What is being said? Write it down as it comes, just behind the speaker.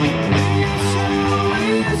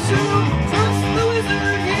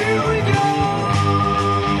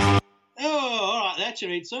you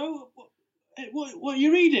read. So, what are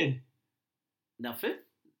you reading? Nothing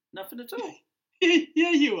at all.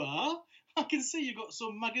 Yeah, you are. I can see you've got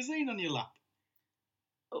some magazine on your lap.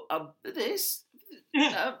 Oh, it is.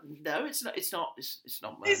 No, it's not. It's not. It's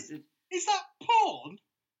not. Is that porn?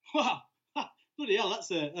 Wow, bloody hell,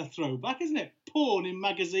 that's a throwback, isn't it? Porn in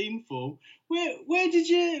magazine form. Where did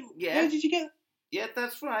you? Yeah. Where did you get? Yeah,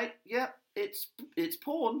 that's right. Yeah, it's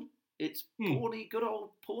porn. It's porny, good old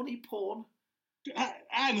porny porn.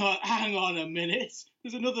 Hang on a minute.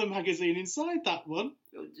 There's another magazine inside that one.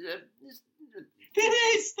 There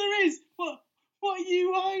is. What are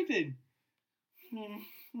you hiding?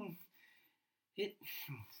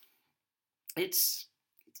 It's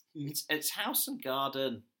house and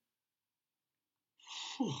garden.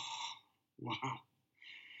 Wow.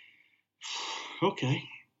 Okay.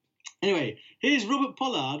 Anyway, here's Robert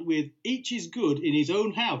Pollard with Each is Good in His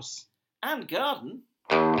Own House. And garden.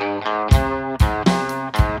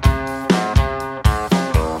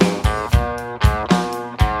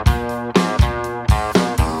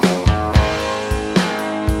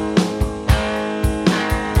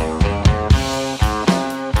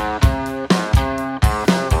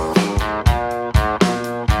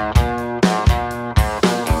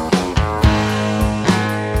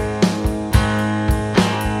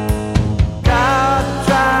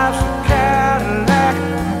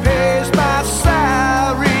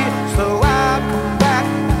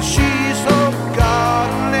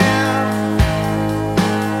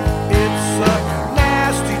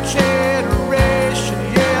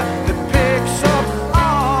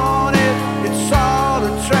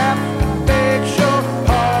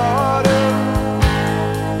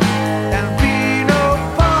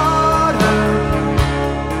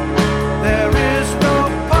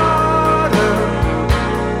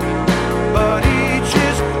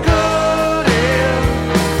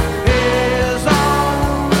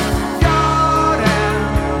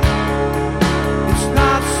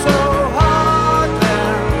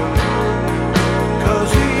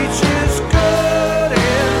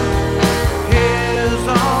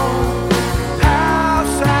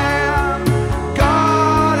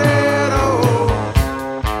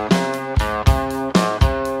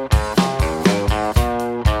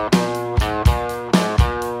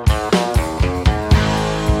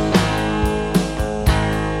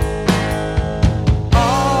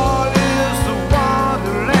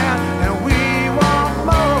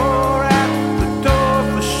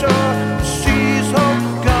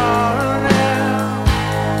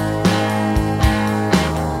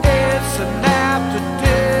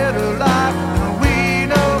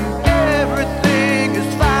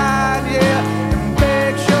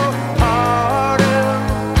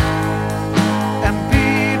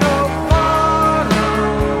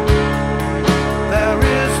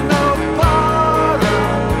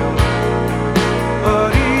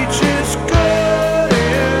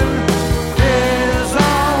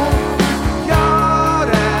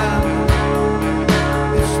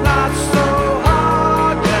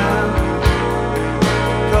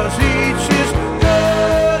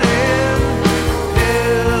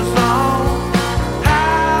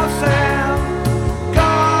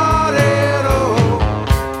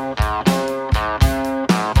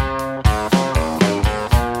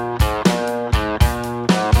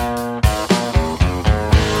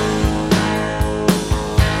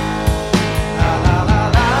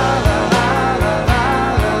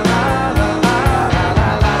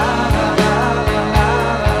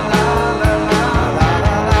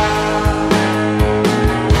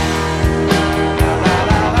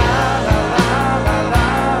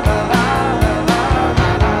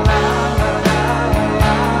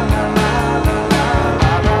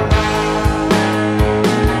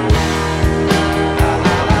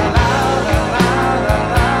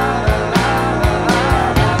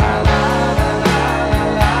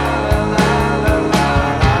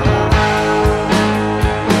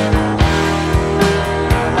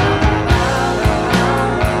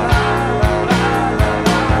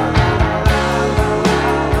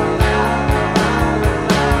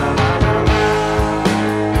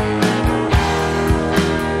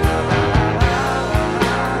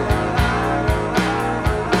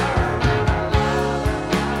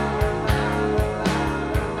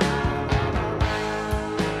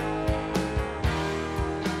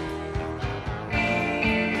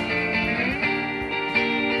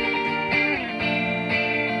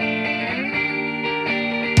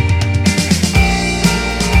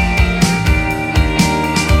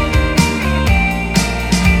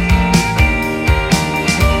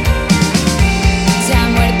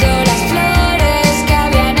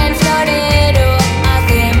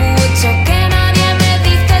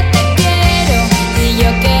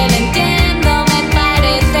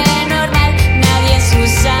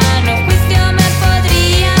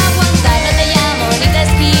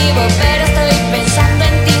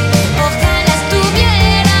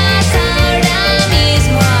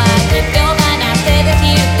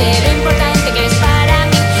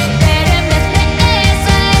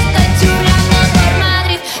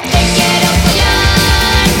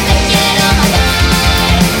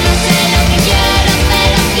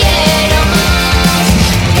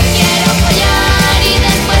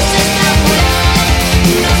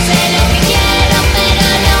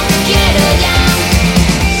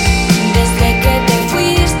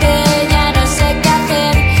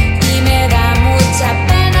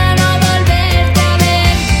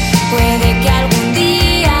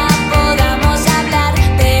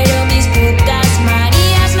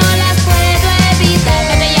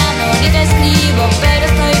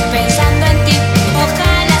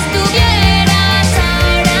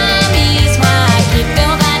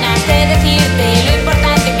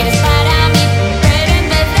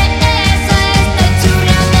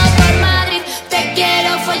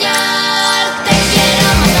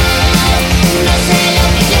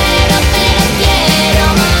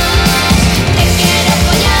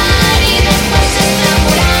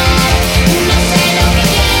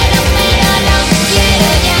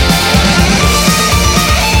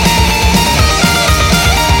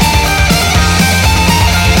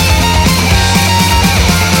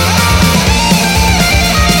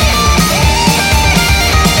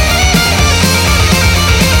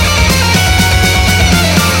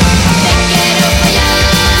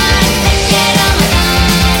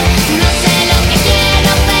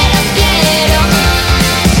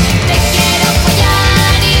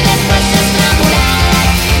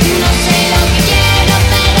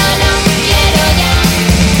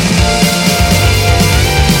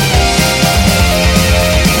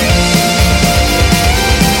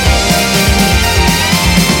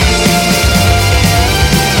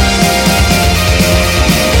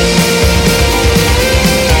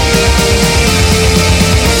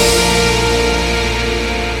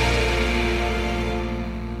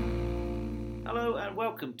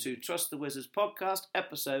 Trust the Wizards podcast,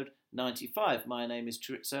 episode 95. My name is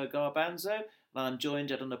Chorizo Garbanzo, and I'm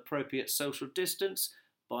joined at an appropriate social distance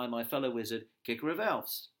by my fellow wizard, Kicker of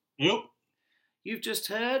Elves. Yep. You've just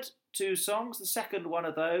heard 2 songs. The second one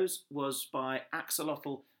of those was by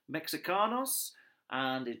Axolotl Mexicanos,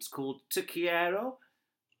 and it's called Te Quiero.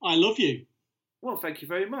 I love you. Well, thank you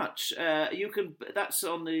very much. That's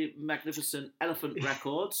on the magnificent Elephant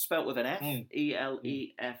Records, spelt with an F,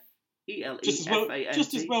 E-L-E-F-E-L-E-F-A-N-T.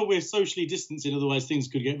 Just as well we're socially distancing, otherwise things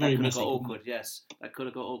could get very messy. That could have got awkward, yes. That could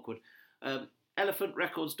have got awkward.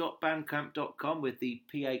 Elephantrecords.bandcamp.com with the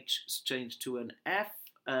PH changed to an F.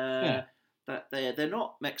 They're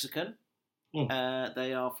not Mexican. Oh.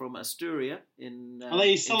 They are from Asturias Are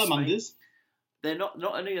they salamanders? They're not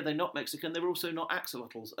only are they not Mexican, they're also not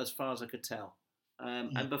axolotls, as far as I could tell.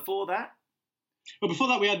 And before that? Well, before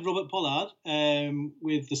that we had Robert Pollard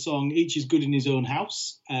with the song Each is Good in His Own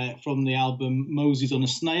House from the album Moses on a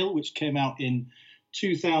Snail, which came out in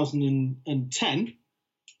 2010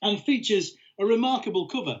 and features a remarkable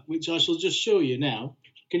cover, which I shall just show you now.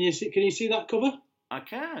 Can you see that cover? I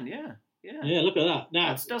can, yeah. Yeah, look at that.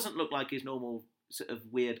 Now, that doesn't look like his normal sort of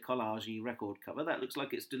weird collage-y record cover. That looks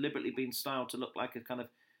like it's deliberately been styled to look like a kind of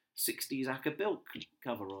 60s Acker Bilk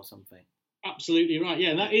cover or something. Absolutely right.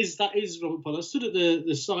 Yeah, that is Robert Pollard. Stood at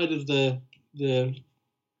the side of the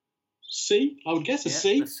sea, I would guess,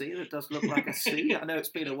 sea. The sea, that does look like a sea. I know it's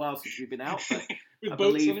been a while since we've been out, but I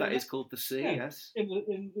believe that is called the sea, yes.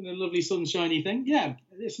 In a lovely sunshiny thing. Yeah,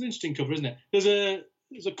 it's an interesting cover, isn't it?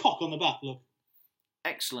 There's a cock on the back, look.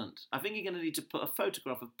 Excellent. I think you're going to need to put a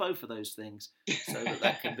photograph of both of those things so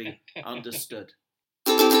that can be understood.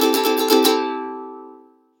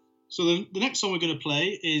 So the next song we're going to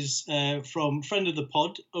play is from friend of the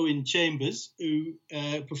pod, Owen Chambers, who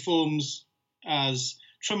performs as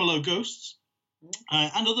Tremolo Ghosts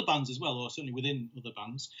and other bands as well, or certainly within other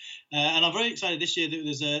bands. And I'm very excited this year that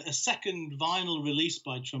there's a second vinyl release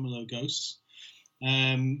by Tremolo Ghosts.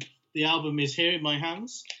 The album is here in my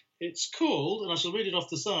hands. It's called, and I shall read it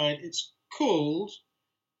off the side, it's called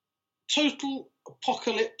Total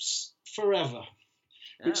Apocalypse Forever,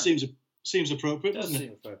 which seems appropriate, doesn't it? Does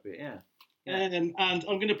seem appropriate, yeah. And I'm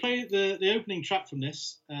going to play the opening track from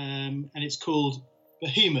this, and it's called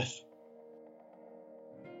Behemoth.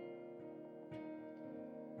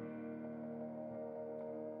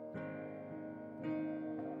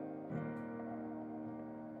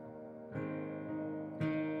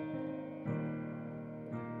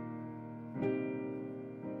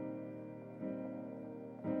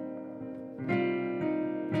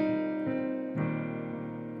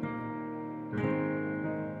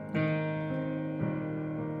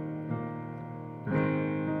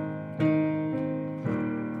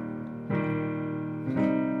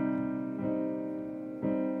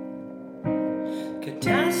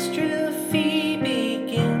 Catastrophe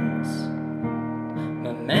begins,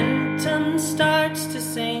 momentum starts to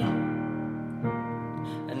sink,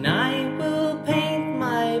 and I will paint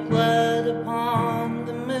my blood upon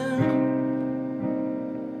the moon.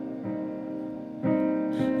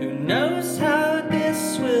 Who knows how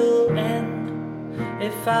this will end,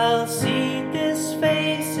 if I'll see this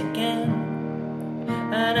face again,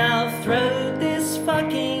 and I'll throw this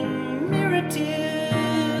fucking mirror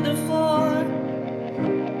to the floor.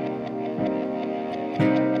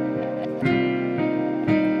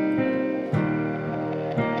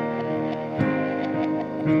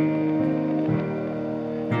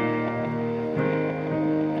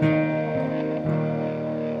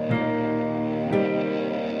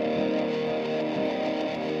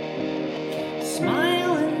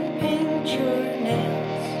 Smile and paint your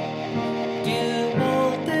nails, do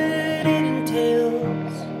all that it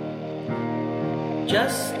entails,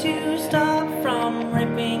 just to stop from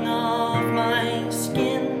ripping off my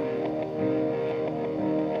skin.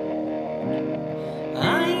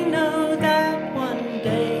 I know that one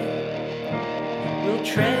day we'll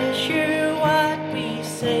treasure what we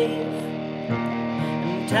save,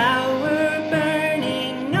 and tower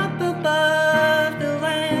burning up above the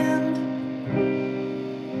land.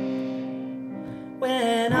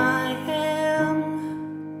 When I am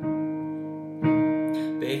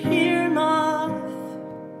Behemoth,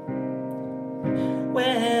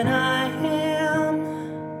 when I am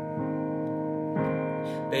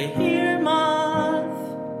Behemoth,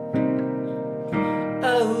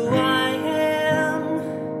 oh, I am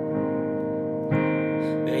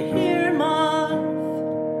Behemoth,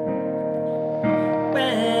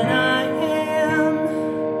 when I am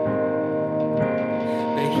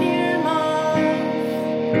Behemoth,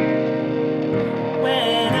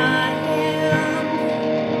 when I am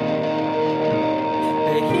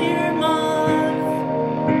Behemoth,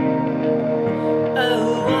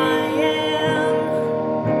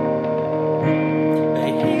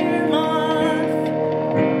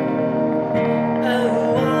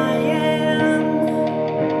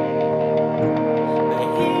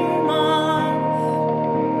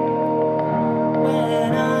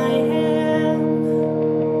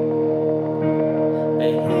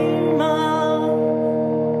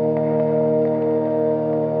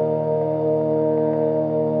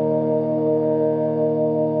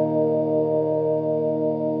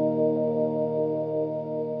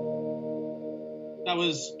 That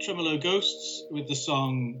was Tremolo Ghosts with the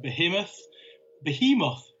song Behemoth.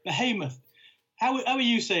 How are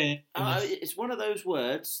you saying it? It's one of those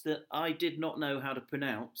words that I did not know how to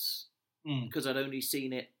pronounce because I'd only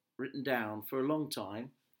seen it written down for a long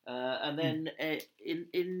time. And then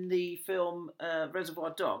in the film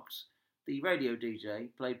Reservoir Dogs, the radio DJ,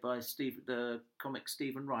 played by the comic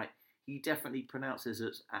Stephen Wright, he definitely pronounces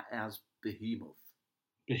it as Behemoth.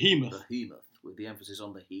 Behemoth, with the emphasis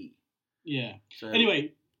on the he. Yeah. So,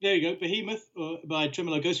 anyway, there you go, Behemoth by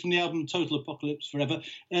Tremolo Ghosts from the album Total Apocalypse Forever,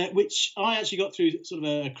 which I actually got through sort of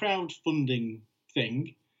a crowdfunding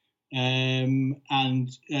thing, and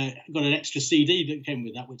got an extra CD that came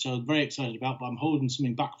with that, which I was very excited about, but I'm holding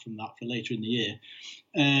something back from that for later in the year.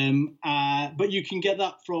 But you can get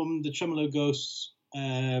that from the Tremolo Ghosts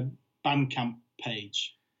Bandcamp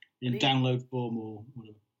page in download form or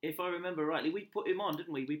whatever. If I remember rightly, we put him on,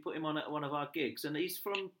 didn't we? We put him on at one of our gigs, and is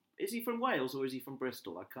he from Wales or is he from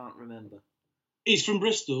Bristol? I can't remember. He's from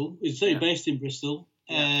Bristol. He's based in Bristol.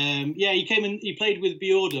 Yeah. He came and he played with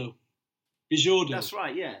Bijordo. That's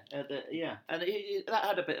right, yeah. And that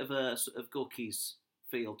had a bit of a sort of Gorky's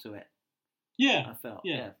feel to it. Yeah. I felt,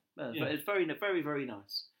 yeah. But it's very, very, very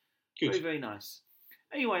nice. Good. Very, very nice.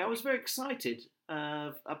 Anyway, I was very excited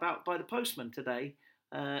by the postman today.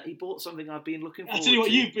 He bought something I've been looking forward to. I tell you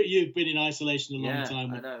what, you've been in isolation a long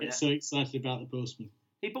time. I know, so excited about the postman.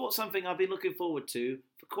 He bought something I've been looking forward to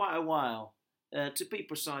for quite a while. To be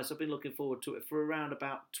precise, I've been looking forward to it for around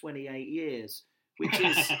about 28 years, which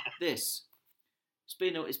is this.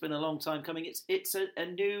 It's been a long time coming. It's a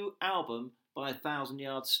new album by 1,000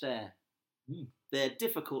 Yard Stare. Their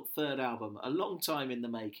difficult third album, a long time in the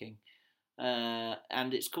making,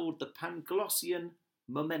 and it's called the Panglossian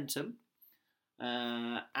Momentum.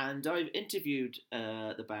 And I've interviewed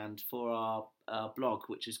the band for our blog,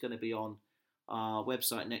 which is going to be on our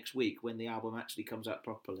website next week when the album actually comes out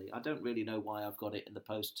properly. I don't really know why I've got it in the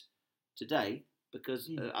post today, because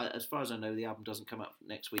as far as I know, the album doesn't come out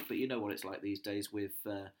next week. But you know what it's like these days with,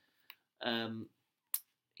 album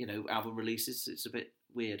releases. It's a bit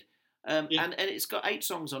weird. And it's got 8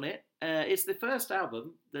 songs on it. It's the first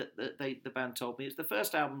album that the band told me. It's the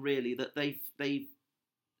first album really that they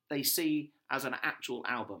see as an actual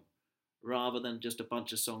album, rather than just a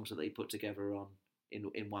bunch of songs that they put together on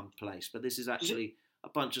in one place. But this is actually a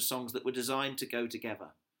bunch of songs that were designed to go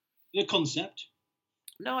together. The concept?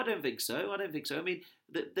 No, I don't think so. I mean,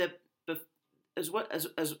 they're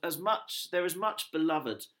as much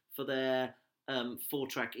beloved for their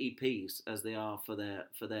 4-track EPs as they are for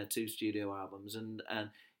their 2 studio albums, and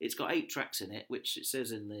it's got 8 tracks in it, which it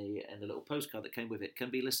says in the little postcard that came with it, can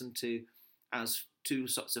be listened to as 2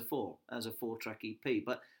 sets of 4, as a 4-track EP.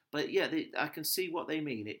 But yeah, I can see what they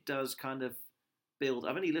mean. It does kind of build.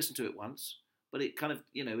 I've only listened to it once, but it kind of,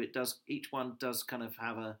 it does. Each one does kind of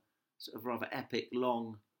have a sort of rather epic,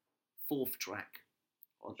 long 4th track,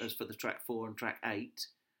 as for the track 4 and track 8,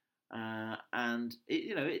 and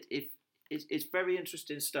it's very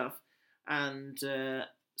interesting stuff. And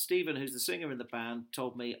Stephen, who's the singer in the band,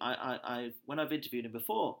 told me I when I've interviewed him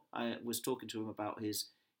before, I was talking to him about his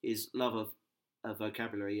love of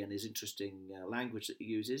vocabulary and his interesting language that he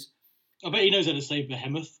uses. I bet he knows how to say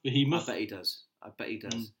behemoth. I bet he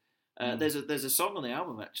does. There's a song on the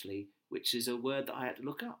album actually, which is a word that I had to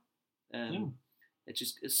look up.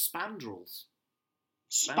 It's spandrels.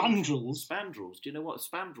 Spandrels? Spandrels. Do you know what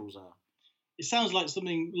spandrels are? It sounds like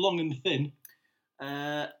something long and thin.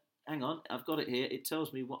 Hang on, I've got it here. It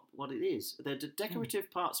tells me what it is. They're the decorative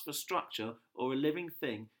parts of a structure or a living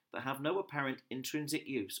thing that have no apparent intrinsic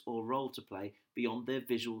use or role to play beyond their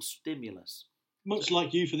visual stimulus. Much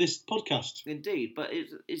like you for this podcast. Indeed, but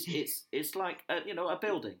it's like a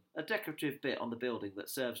building, a decorative bit on the building that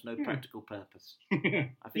serves no practical purpose. I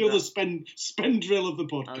think you're the spandrel of the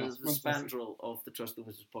podcast. The spandrel of the Trust the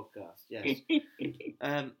Wizards podcast. Yes.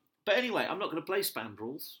 But anyway, I'm not going to play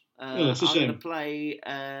spandrels. I'm going to play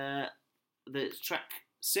the track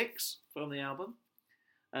 6 from the album,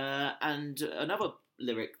 and another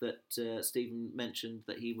lyric that Stephen mentioned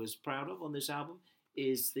that he was proud of on this album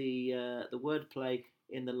is the wordplay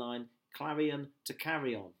in the line "clarion to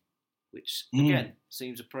carry on," which again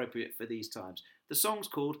seems appropriate for these times. The song's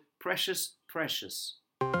called "Precious, Precious."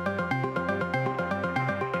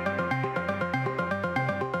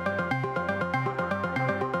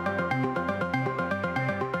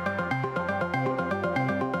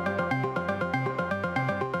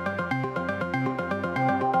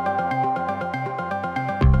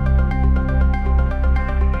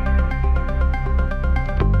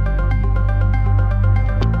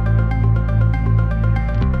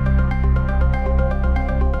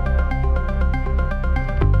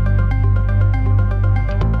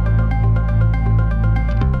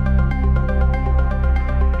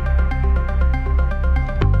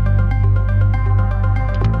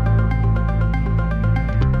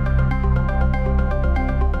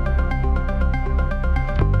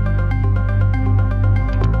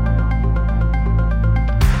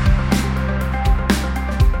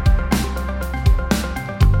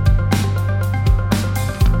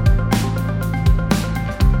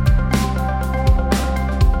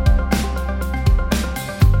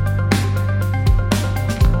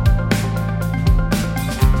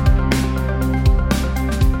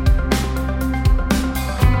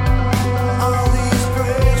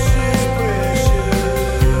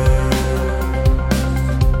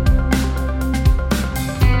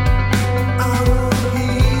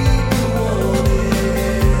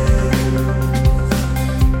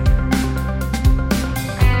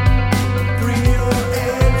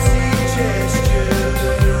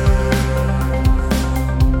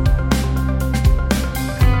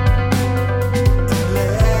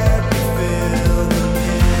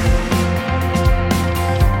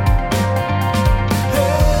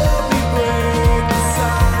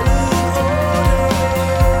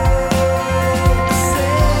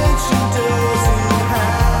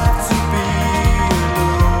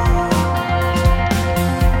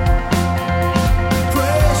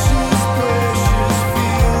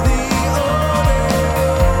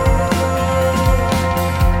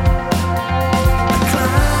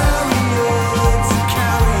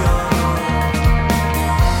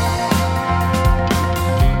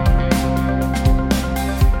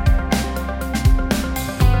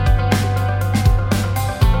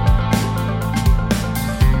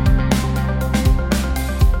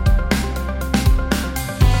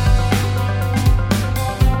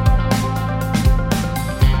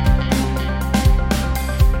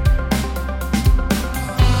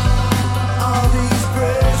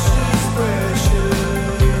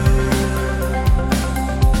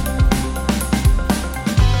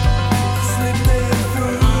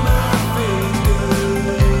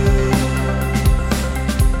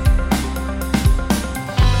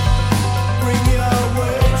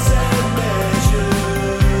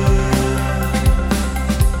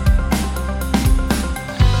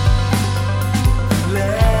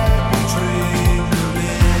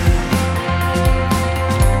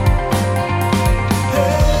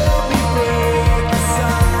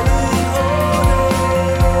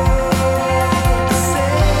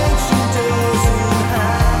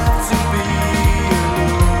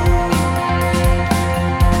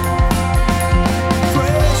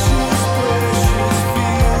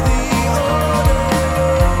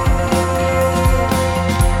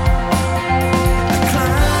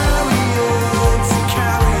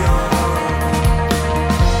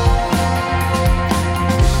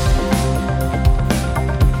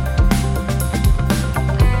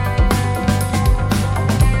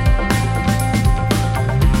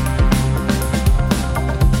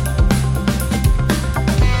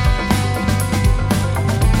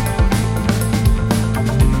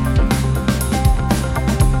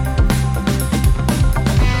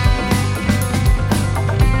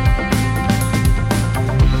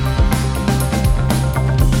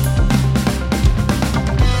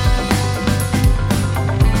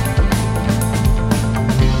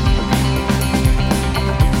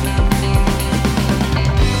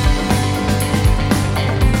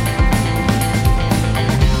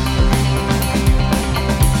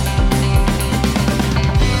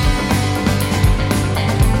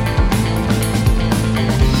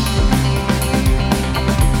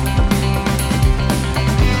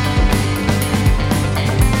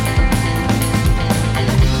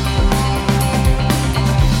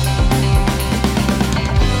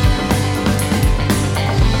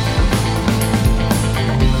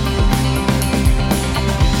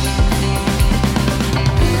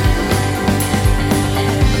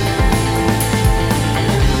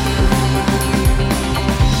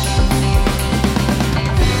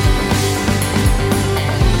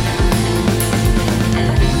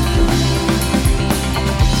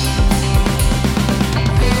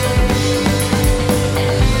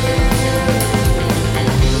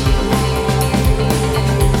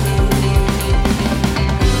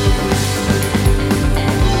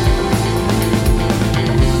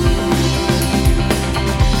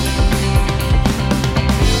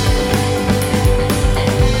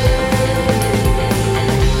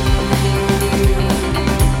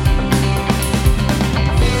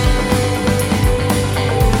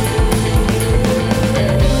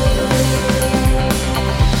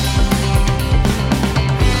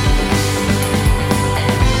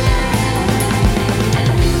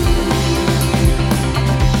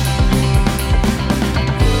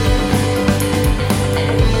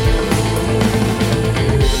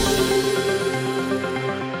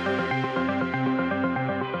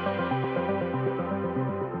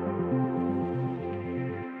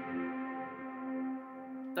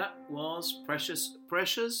 was Precious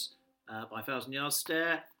Pressures by Thousand Yard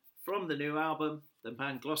Stare from the new album, The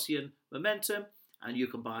Panglossian Momentum, and you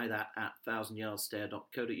can buy that at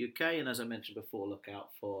thousandYardStare.co.uk. And as I mentioned before, look out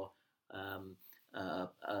for an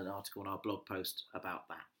article on our blog post about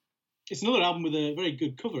that. It's another album with a very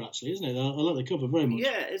good cover, actually, isn't it? I like the cover very much.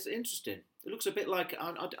 Yeah, it's interesting. It looks a bit like...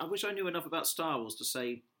 I wish I knew enough about Star Wars to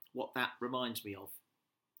say what that reminds me of.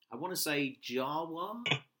 I want to say Jawa.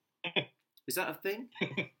 Is that a thing?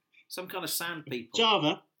 Some kind of sand people.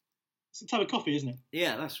 Java. It's a type of coffee, isn't it?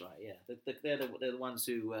 Yeah, that's right. Yeah, they're the ones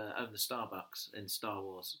who own the Starbucks in Star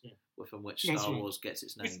Wars, from which Star Wars gets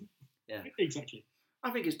its name. Yeah, exactly.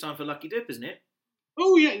 I think it's time for Lucky Dip, isn't it?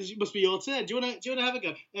 Oh yeah, it must be your turn. Do you want to have a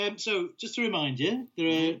go? So just to remind you,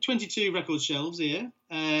 there are 22 record shelves here.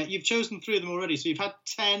 You've chosen 3 of them already, so you've had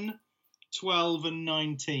 10, 12, and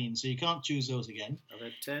 19. So you can't choose those again. I've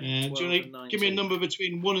had 10, 12, do you want to and 19. Give me a number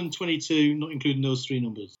between 1 and 22, not including those 3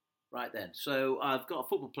 numbers. Right then. So I've got a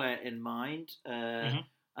football player in mind.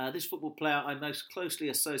 This football player, I most closely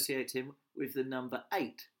associate him with the number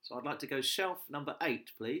 8. So I'd like to go shelf number 8,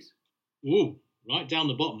 please. Ooh. Right down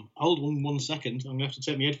the bottom. Hold on 1 second. I'm going to have to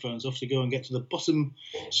take my headphones off to go and get to the bottom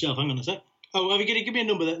shelf. Hang on a sec. Oh, are you going to give me a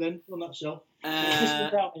number then on that shelf?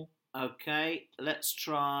 Okay, let's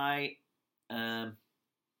try let's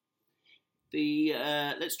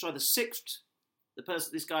try the 6th.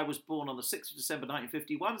 This guy was born on the 6th of December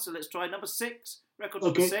 1951, so let's try number 6, record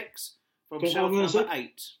number 6 from shelf number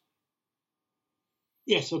 8.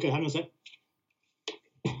 Yes, okay, hang on a sec.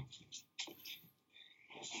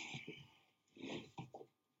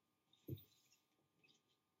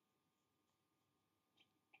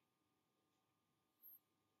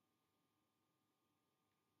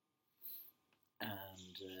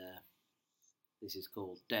 This is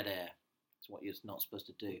called Dead Air. It's what you're not supposed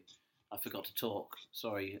to do. I forgot to talk.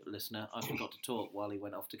 Sorry, listener. I forgot to talk while he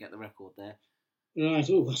went off to get the record there. Right.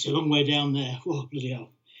 Oh, that's a long way down there. Oh, bloody hell.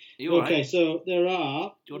 Are you all okay, right? So there are...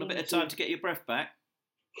 Do you want a bit of time to get your breath back?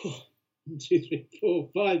 1, 2, 3, 4,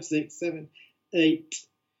 5, 6, 7, 8,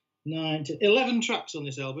 9, 10, 11 tracks on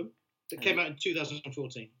this album that came out in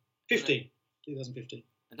 2014. 2015.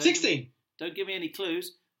 16. Don't give me any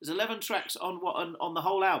clues. There's 11 tracks on on the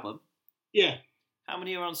whole album. Yeah. How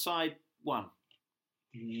many are on side 1?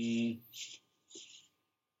 1,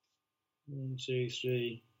 2,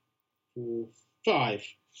 3, 4, 5.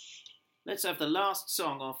 Let's have the last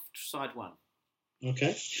song off side 1.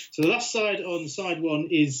 Okay. So the last side on side 1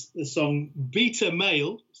 is the song Beta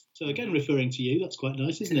Male. So again, referring to you. That's quite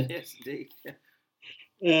nice, isn't it? Yes, indeed. Yeah.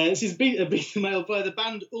 This is Beta Male by the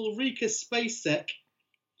band Ulrika Spacek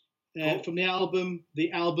from the album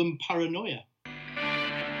Paranoia.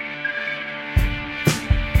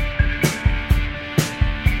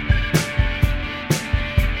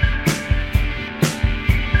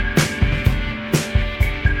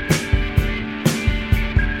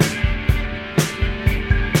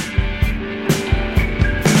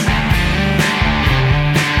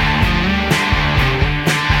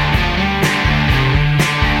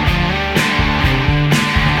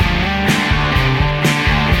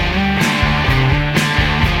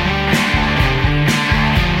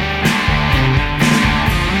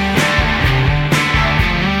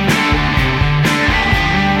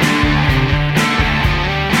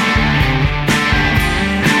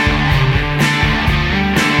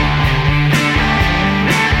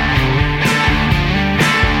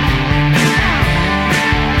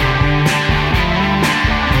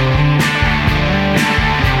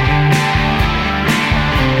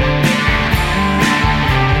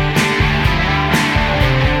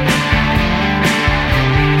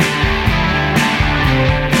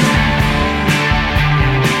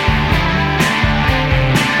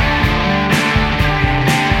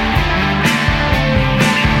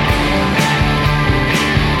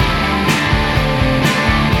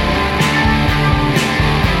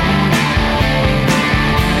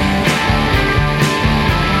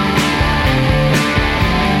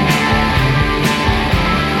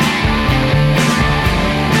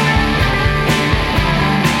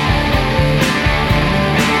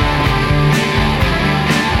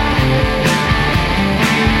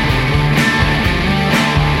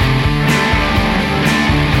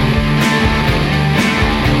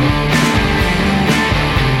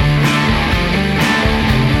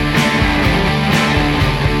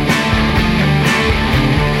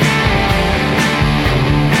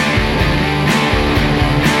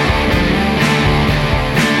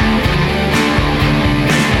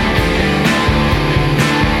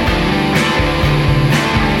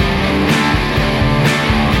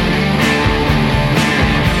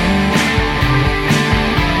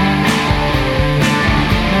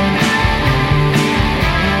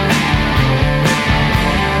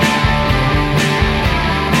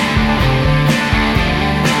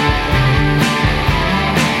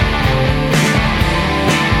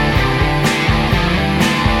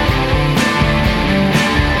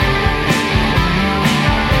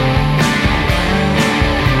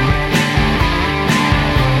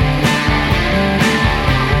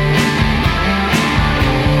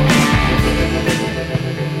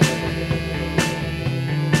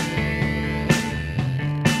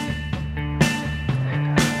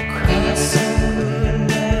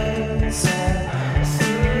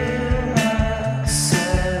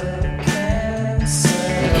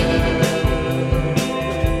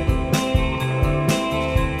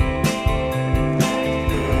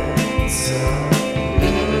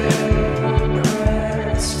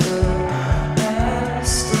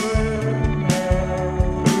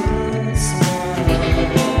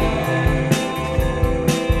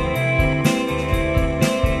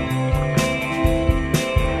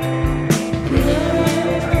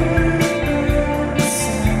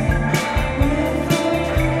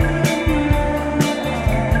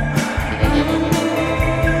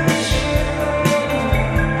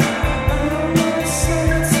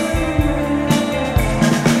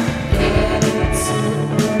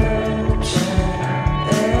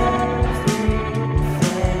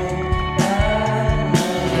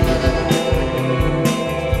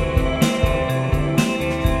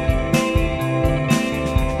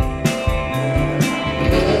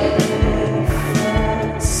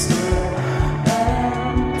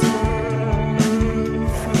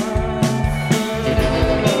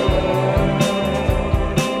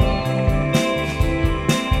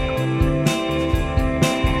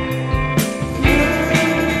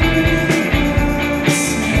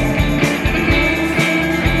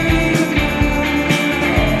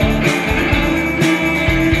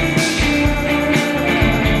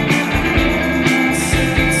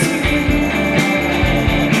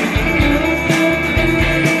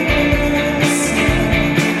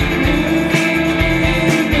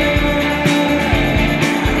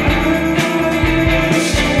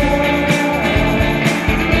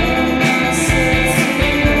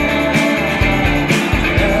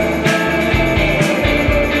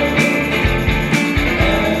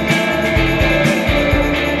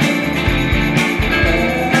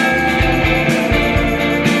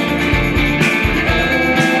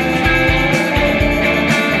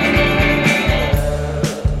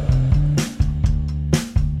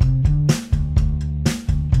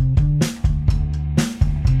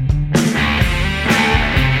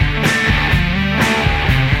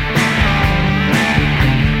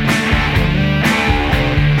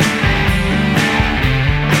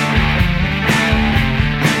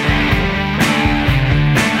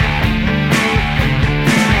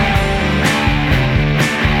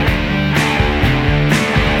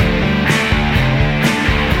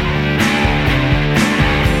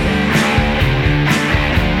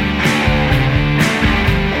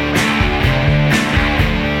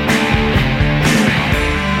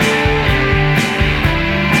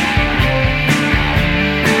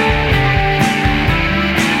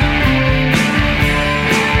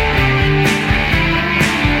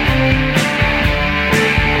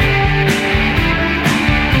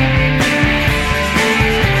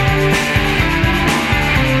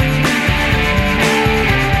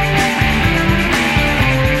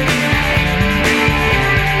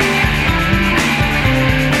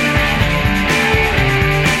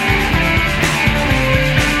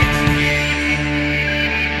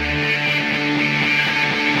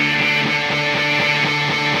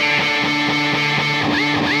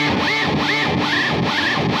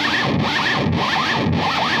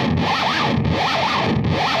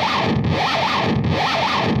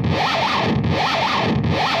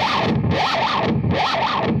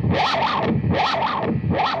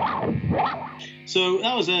 So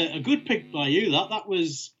that was a good pick by you. That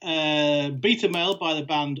was Beta Male by the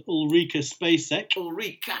band Ulrika Spacek.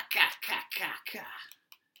 Ulrika, ka.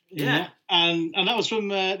 Yeah. And that was from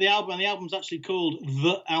the album. And the album's actually called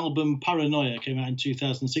The Album Paranoia. Came out in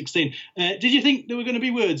 2016. Did you think there were going to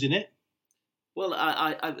be words in it? Well,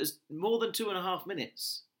 I was more than 2.5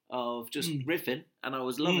 minutes of just riffing, and I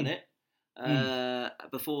was loving it.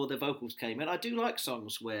 Before the vocals came in, I do like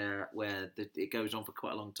songs where it goes on for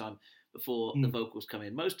quite a long time before the vocals come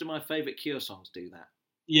in. Most of my favourite Cure songs do that.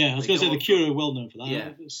 Yeah, I was going to say the Cure are well known for that. Yeah,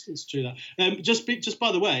 it's true that. Just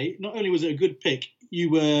by the way, not only was it a good pick, you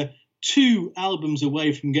were 2 albums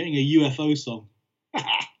away from getting a UFO song.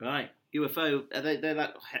 Right, UFO. They're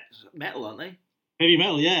like metal, aren't they? Heavy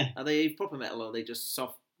metal, yeah. Are they proper metal, or are they just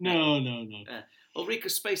soft? No. Ulrika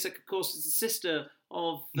Spacek, of course, is the sister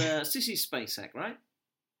of Sissy Spacek, right?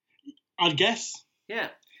 I'd guess. Yeah.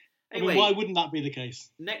 Anyway, why wouldn't that be the case?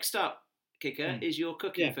 Next up, Kicker, is your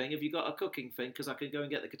cooking thing. Have you got a cooking thing? Because I could go and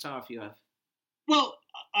get the guitar if you have. Well,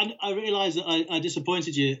 I realise that I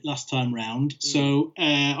disappointed you last time round, so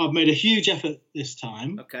I've made a huge effort this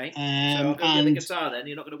time. Okay. So I'll go get the guitar then.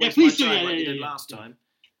 You're not going to waste my time like you did last time.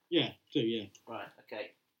 Yeah, do, yeah. Right,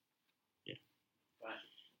 okay. Yeah. Right.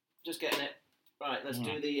 Just getting it. Right, let's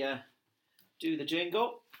do the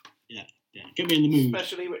jingle. Yeah. Get me in the mood.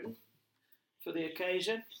 Specially written for the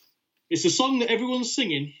occasion. It's a song that everyone's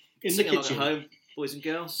singing in the kitchen. Sing along at home, boys and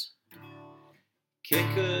girls.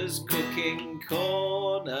 Kicker's Cooking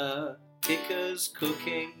Corner. Kicker's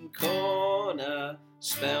Cooking Corner.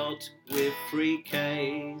 Spelt with 3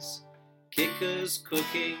 K's. Kicker's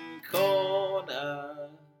Cooking Corner.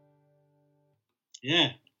 Yeah.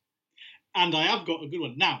 And I have got a good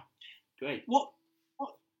one. Now, great.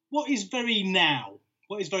 What is very now?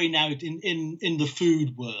 What is very now in the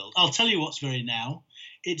food world? I'll tell you what's very now.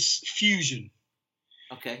 It's fusion.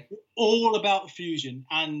 Okay. All about fusion.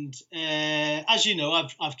 And as you know,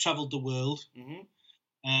 I've travelled the world.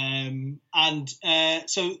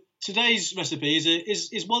 So today's recipe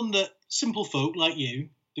is one that simple folk like you,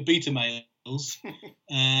 the beta males,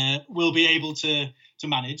 will be able to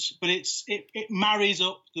manage. But it marries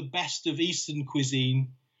up the best of Eastern cuisine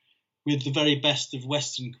with the very best of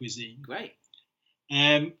Western cuisine. Great.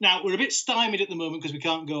 Now, we're a bit stymied at the moment because we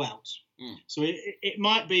can't go out. So it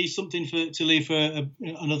might be something to leave for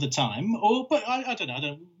another time. But I don't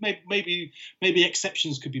know. Maybe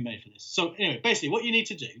exceptions could be made for this. So anyway, basically what you need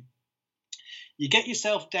to do, you get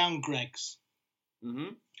yourself down Greg's.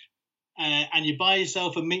 And you buy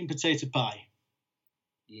yourself a meat and potato pie.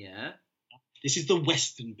 Yeah. This is the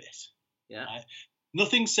Western bit. Yeah. Right?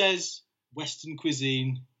 Nothing says Western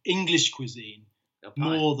cuisine, English cuisine,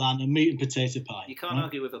 more than a meat and potato pie. You can't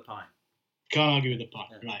argue with a pie. Can't argue with a pie,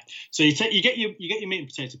 right? So you get your meat and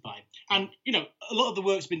potato pie, and a lot of the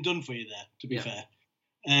work's been done for you there. To be fair,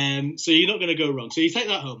 so you're not going to go wrong. So you take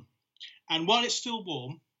that home, and while it's still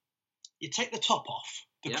warm, you take the top off,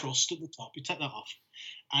 the crust at the top. You take that off,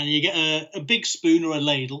 and you get a big spoon or a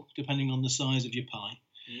ladle, depending on the size of your pie,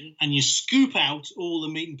 and you scoop out all the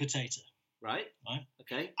meat and potato. Right.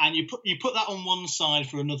 Okay. And you put that on one side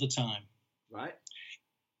for another time. Right.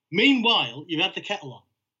 Meanwhile, you've had the kettle on.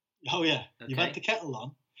 Oh yeah, You've had the kettle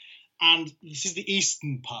on, and this is the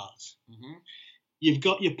eastern part. You've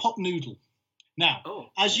got your pot noodle.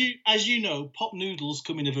 Now, as you know, pot noodles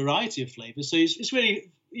come in a variety of flavours, so it's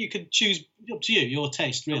really, you could choose, up to you, your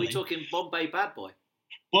taste really. Are we talking Bombay Bad Boy?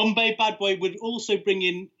 Bombay Bad Boy would also bring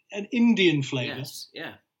in an Indian flavour. Yes,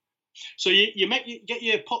 yeah. So you get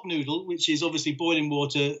your pot noodle, which is obviously boiling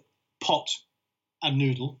water, pot, and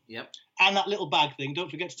noodle. Yep. And that little bag thing.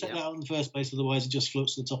 Don't forget to take that out in the first place, otherwise it just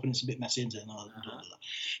floats to the top and it's a bit messy, isn't it? No, don't do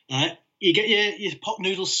that. All right. You get your pot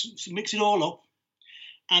noodles, mix it all up,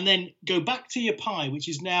 and then go back to your pie, which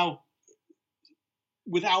is now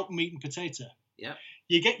without meat and potato. Yeah.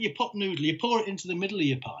 You get your pot noodle, you pour it into the middle of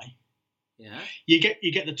your pie. Yeah. You get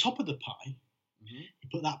the top of the pie. You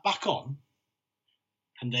put that back on,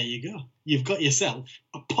 and there you go. You've got yourself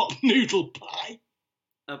a pot noodle pie.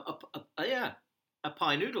 A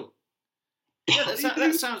pie noodle. Yeah,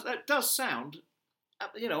 that does sound.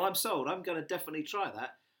 I'm sold. I'm going to definitely try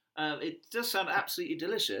that. It does sound absolutely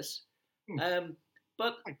delicious.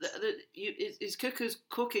 But is Cooker's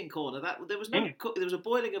Cooking Corner? That there was no there was a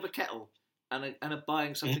boiling of a kettle and a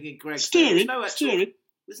buying something in Greg's. Stirring. That's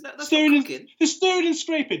stirring not cooking. Stirring and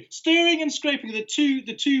scraping. Stirring and scraping are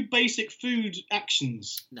the two basic food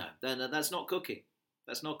actions. No, that's not cooking.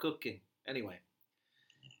 That's not cooking. Anyway.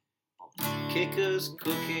 Kicker's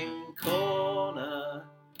Cooking Corner.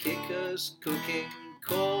 Kicker's Cooking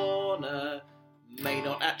Corner may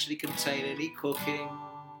not actually contain any cooking.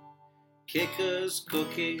 Kicker's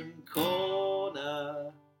Cooking Corner.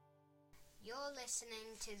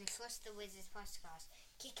 listening to the Trust the Wizards podcast.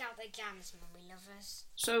 Kick out the gams, mummy lovers.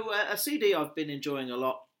 So a CD I've been enjoying a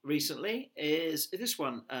lot recently is this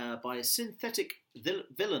one by Synthetic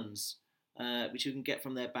Villains, which you can get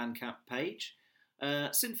from their Bandcamp page.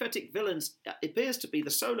 Synthetic Villains appears to be the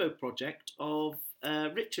solo project of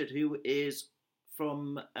Richard, who is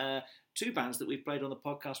from two bands that we've played on the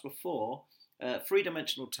podcast before, Three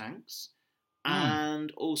Dimensional Tanks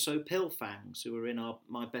and also Pillfangs, who are in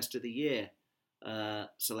my Best of the Year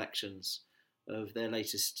selections of their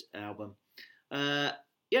latest album. So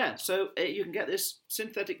you can get this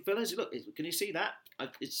Synthetic Villains. Look, can you see that?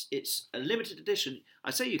 It's a limited edition. I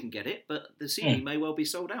say you can get it, but the CD may well be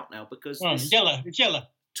sold out now because it's yellow.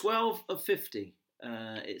 12 of 50.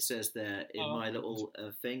 It says there in my little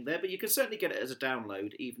thing there, but you can certainly get it as a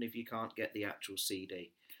download, even if you can't get the actual CD.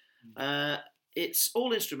 It's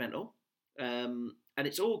all instrumental, and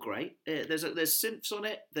it's all great. There's synths on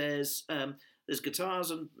it. There's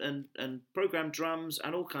guitars and programmed drums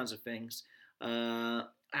and all kinds of things. And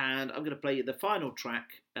I'm going to play you the final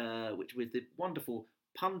track, which with the wonderful,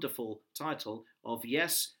 punderful title of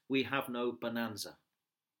 "Yes, We Have No Bonanza."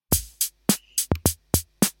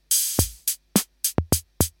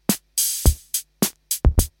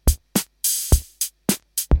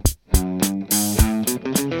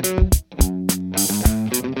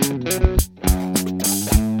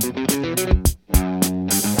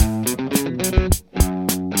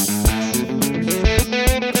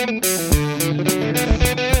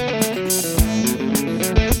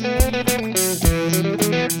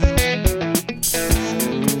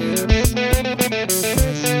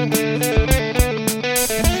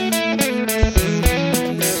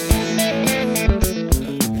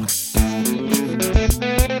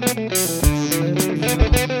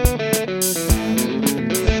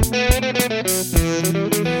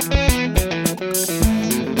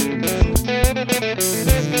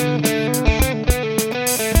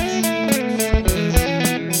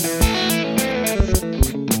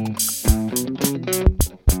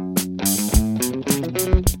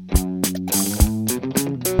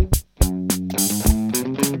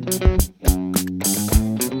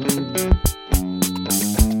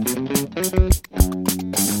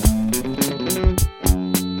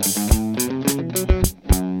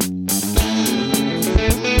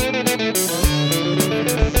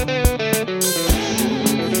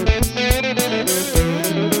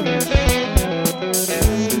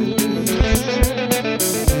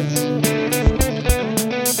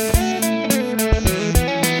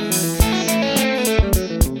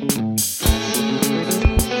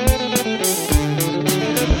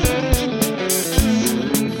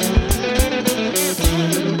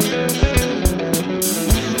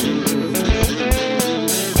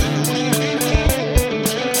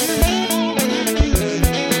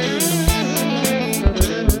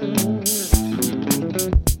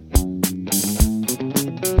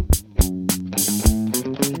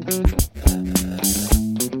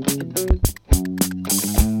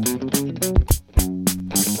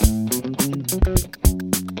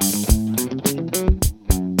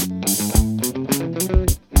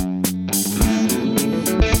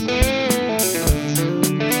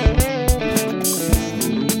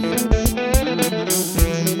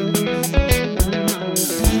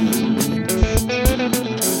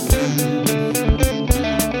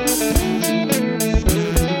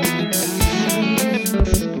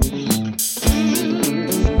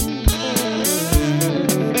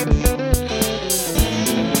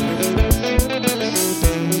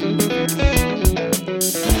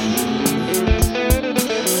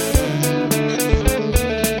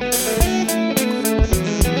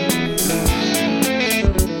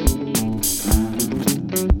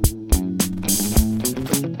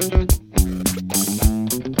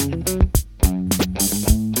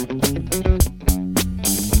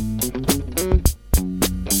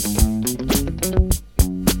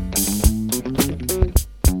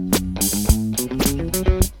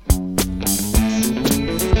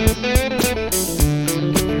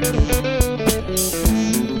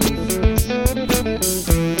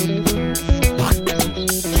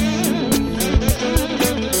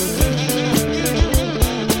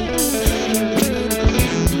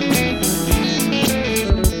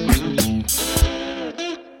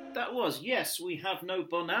 Yes, We Have No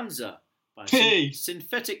Bonanza by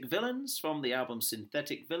Synthetic Villains from the album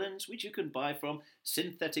Synthetic Villains, which you can buy from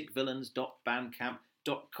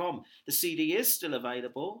syntheticvillains.bandcamp.com. The CD is still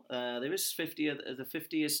available. There is 50. The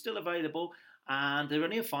 50 is still available, and they're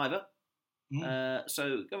only a $5.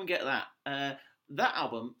 So go and get that. That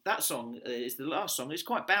album, that song is the last song. It's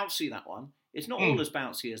quite bouncy, that one. It's not all as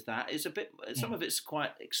bouncy as that. It's a bit. Some of it's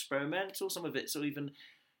quite experimental. Some of it's even,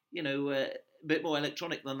 a bit more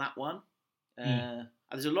electronic than that one.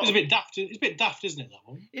 There's a lot. It's a bit daft. It's a bit daft, isn't it? That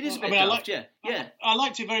one. It is a bit daft. Yeah. I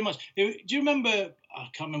liked it very much. Do you remember? I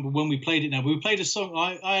can't remember when we played it now. But we played a song.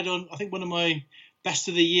 I had on. I think one of my best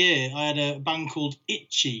of the year. I had a band called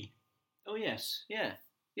Itchy. Oh yes, yeah.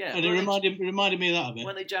 And it reminded me of that a bit.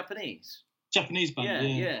 Weren't they Japanese? Japanese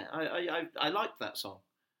band. Yeah. I liked that song.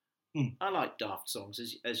 I like daft songs,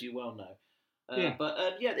 as you well know.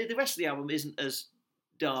 But the rest of the album isn't as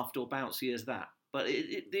daft or bouncy as that. But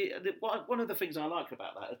one of the things I like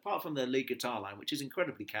about that, apart from the lead guitar line, which is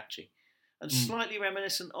incredibly catchy and slightly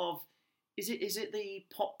reminiscent of, is it the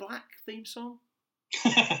Pop Black theme song?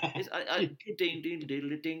 Ding ding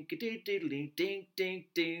diddle ding ding ding ding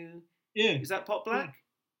ding. Yeah. Is that Pop Black?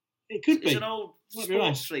 It could be. It's an old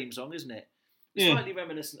sports theme song, isn't it? Slightly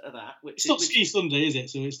reminiscent of that. It's not Ski Sunday, is it?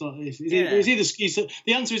 So it's not. It's either Ski.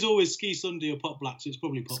 The answer is always Ski Sunday or Pop Black. So it's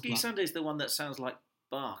probably Pop Black. Ski Sunday is the one that sounds like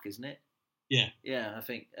bark, isn't it? Yeah. Yeah, I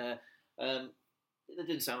think it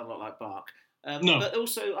didn't sound a lot like bark. No. But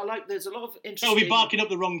also, I like. There's a lot of interesting. That would be barking up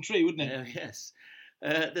the wrong tree, wouldn't it? Yes.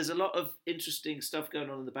 There's a lot of interesting stuff going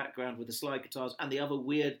on in the background with the slide guitars and the other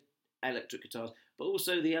weird electric guitars, but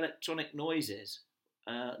also the electronic noises,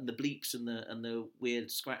 and the bleeps and the weird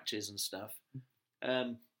scratches and stuff.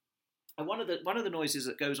 And one of the noises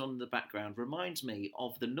that goes on in the background reminds me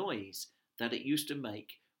of the noise that it used to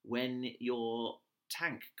make when your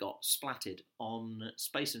tank got splatted on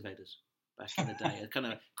Space Invaders back in the day. A kind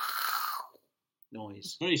of noise.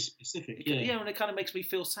 It's very specific. Yeah, and it kind of makes me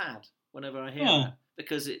feel sad whenever I hear that,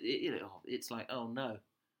 because it's like, oh no,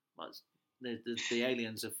 the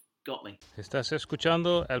aliens have got me. Estás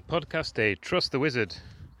escuchando el podcast de Trust the Wizard.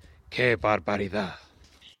 ¡Qué barbaridad!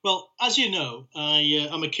 Well, as you know,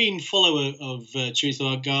 I'm a keen follower of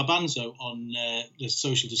Chorizo Garbanzo on the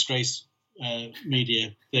social disgrace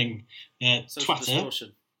media thing, Social Twitter.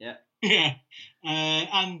 distortion, yeah. Yeah.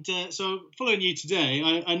 So following you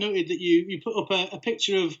today, I noted that you put up a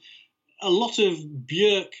picture of a lot of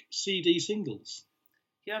Björk CD singles.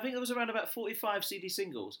 Yeah, I think there was around about 45 CD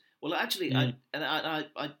singles. Well, actually, I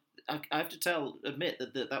have to admit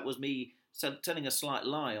that was me telling a slight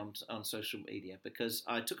lie on social media, because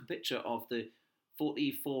I took a picture of the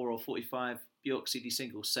 44 or 45 Björk CD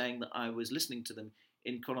singles, saying that I was listening to them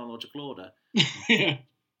in chronological order. Yeah.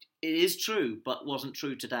 It is true, but wasn't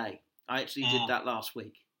true today. I actually did that last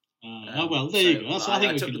week. Well, there you go.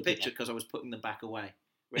 I took the picture because I was putting them back away,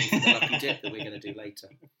 ready for the lucky dip that we're going to do later.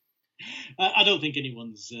 I don't think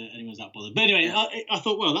anyone's that bothered. But anyway, I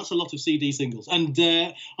thought, well, that's a lot of CD singles. And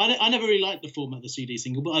I never really liked the format of the CD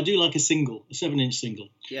single, but I do like a single, a 7-inch single.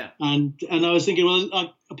 Yeah. And I was thinking,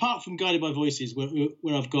 well, apart from Guided by Voices,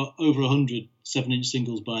 where I've got over 100 7-inch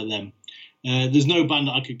singles by them, there's no band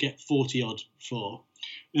that I could get 40-odd for.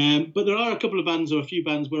 But there are a couple of bands, or a few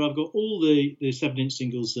bands, where I've got all the 7-inch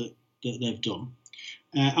singles that they've done.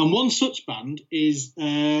 And one such band is,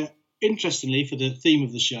 interestingly, for the theme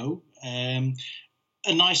of the show, a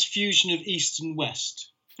nice fusion of East and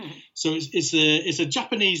West. So it's a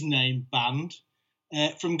Japanese name band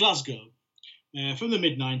from Glasgow, from the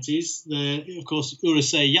mid-90s. Of course,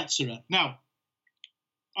 Urusei Yatsura. Now,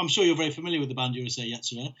 I'm sure you're very familiar with the band Urusei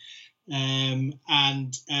Yatsura.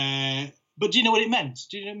 But do you know what it meant?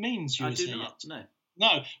 Do you know what it means? I do not. No.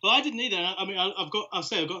 No. Well, I didn't either. I mean, I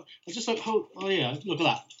just like, oh yeah, look at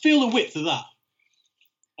that. Feel the width of that.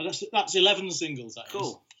 And that's 11 singles. That cool.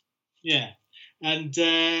 Is. Yeah. And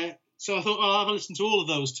so I thought, I'll have a listen to all of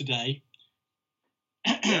those today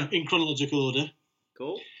in chronological order.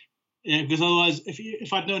 Cool. Yeah, because otherwise,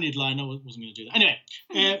 if I'd known you'd lie, I wasn't going to do that.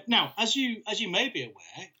 Anyway, now as you may be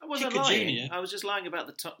aware, I wasn't lying. I was just lying about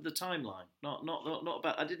the timeline, not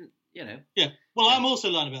about. I didn't, Yeah. Well, I'm also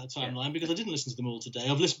lying about the timeline because I didn't listen to them all today.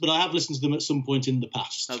 But I have listened to them at some point in the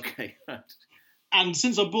past. Okay. And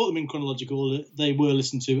since I bought them in chronological order, they were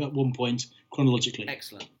listened to at one point chronologically.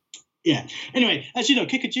 Excellent. Yeah. Anyway, as you know,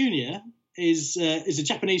 Kicker Jr. is a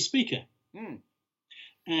Japanese speaker.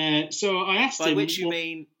 So I asked him... By which you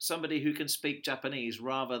mean somebody who can speak Japanese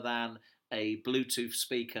rather than a Bluetooth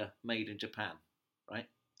speaker made in Japan, right?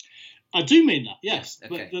 I do mean that, yes.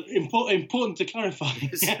 Okay. But important to clarify.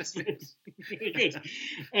 Yes. Very good.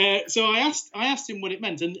 So I asked him what it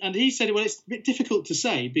meant, and he said, well, it's a bit difficult to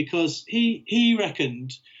say because he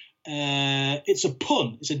reckoned it's a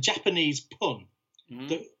pun. It's a Japanese pun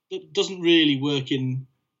that doesn't really work in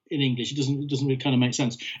English. It doesn't really kind of make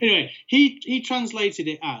sense. Anyway, he translated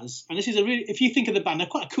it as, and this is if you think of the band, they're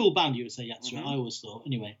quite a cool band, Urusei Yatsura, I always thought.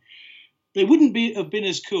 Anyway, they wouldn't have been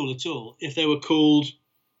as cool at all if they were called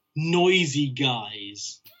Noisy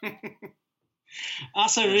Guys.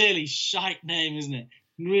 That's a really shite name, isn't it?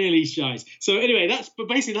 Really shite. So anyway, that's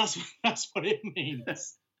what it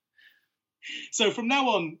means. So from now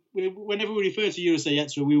on, whenever we refer to Urusei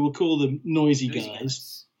Yatsura, we will call them Noisy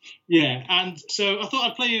Guys. Yeah, and so I thought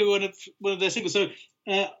I'd play you one of their singles. So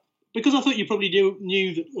because I thought you probably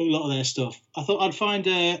knew a lot of their stuff, I thought I'd find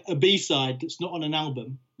a B-side that's not on an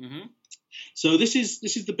album. Mm-hmm. So this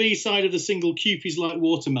is the B-side of the single "Cupid's Like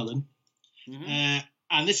Watermelon,"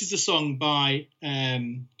 and this is a song by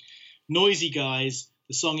Noisy Guys.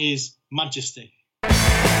 The song is "Majesty."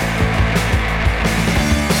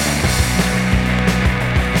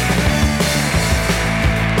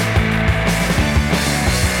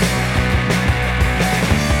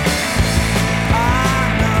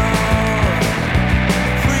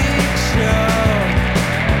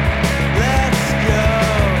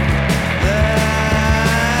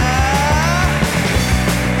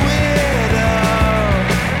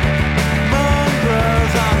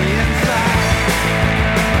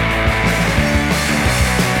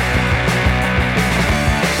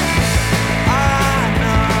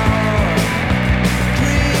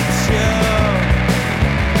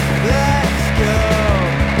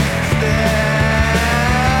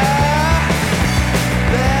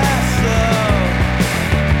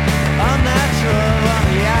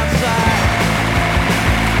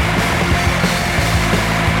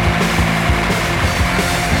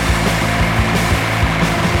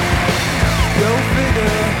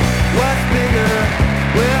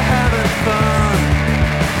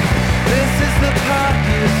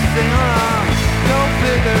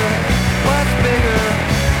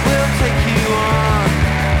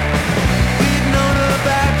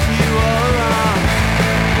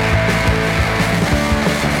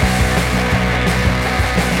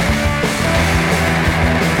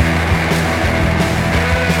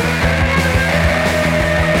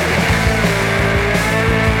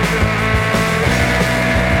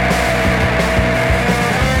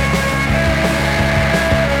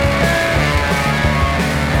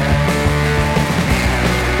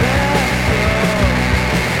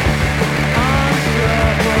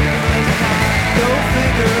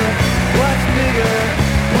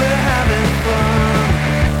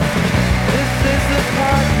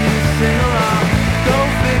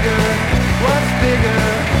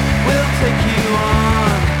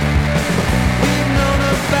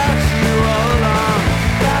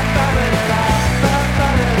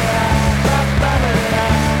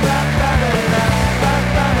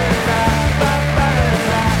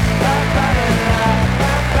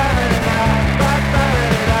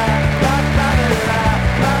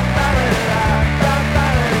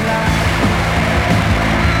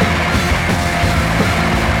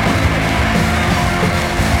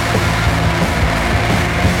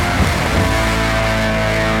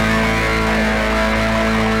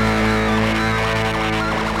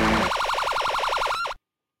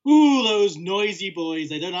 Noisy boys,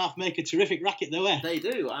 they don't half make a terrific racket though, eh? They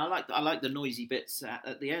do. I like the noisy bits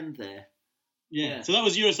at the end there. Yeah. So that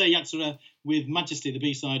was Urusei Yatsura with Majesty, the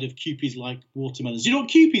B-side of Cupid's Like Watermelons. Do you know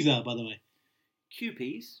what Cupies are, by the way?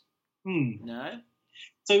 Cupies? No.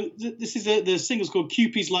 So this is the single's called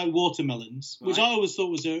Cupid's Like Watermelons, which I always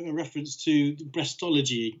thought was a reference to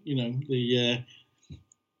breastology. You know,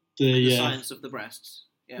 the science of the breasts.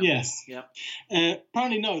 Yeah. Yes. Yeah.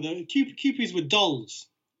 Apparently, no. The Cupies were dolls.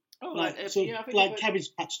 Oh, like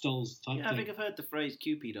Cabbage Patch Dolls type thing. I think I've heard the phrase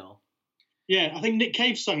Cupid doll. Yeah, I think Nick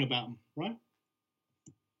Cave sang about them, right?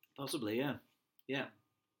 Possibly, yeah. Yeah.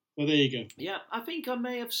 Well, there you go. Yeah, I think I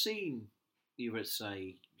may have seen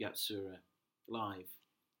Urusei Yatsura live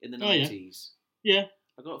in the 90s. Yeah.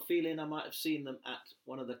 I got a feeling I might have seen them at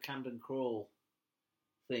one of the Camden Crawl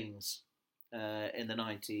things in the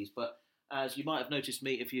 90s. But as you might have noticed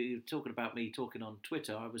me, if you're talking about me talking on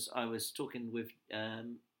Twitter, I was talking with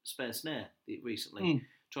Spare Snare recently,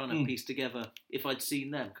 trying to piece together if I'd seen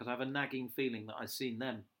them, because I have a nagging feeling that I'd seen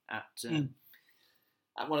them at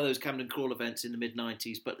one of those Camden Crawl events in the mid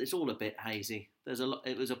 90s. But it's all a bit hazy.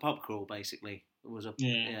 It was a pub crawl basically. It was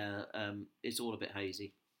it's all a bit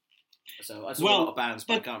hazy. So I saw a lot of bands,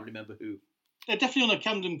 but I can't remember who. They're definitely on a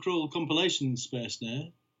Camden Crawl compilation, Spare Snare.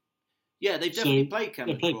 Yeah, they've definitely played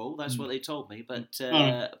Camden Crawl. That's what they told me. But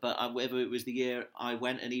whether it was the year I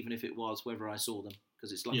went, and even if it was, whether I saw them,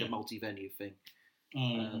 because it's like a multi-venue thing.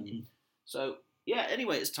 Okay. So yeah.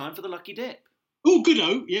 Anyway, it's time for the Lucky Dip. Oh,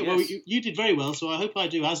 good-o. Yeah. Yes. Well, you did very well, so I hope I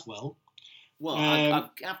do as well. Well, I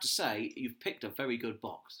have to say you've picked a very good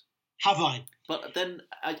box. Have I? But then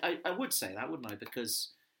I would say that, wouldn't I? Because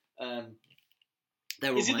they're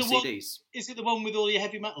all my CDs. Is it the one with all your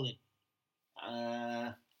heavy metal in?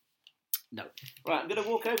 No. Right, I'm going to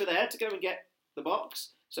walk over there to go and get the box.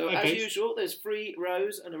 So as usual, there's 3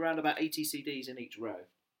 rows and around about 80 CDs in each row.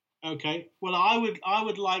 Okay. Well, I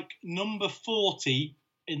would like number 40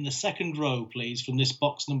 in the second row, please, from this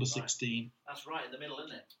box number 16. That's right in the middle,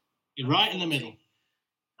 isn't it? You're right in the middle.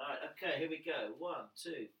 All right, okay, here we go. 1,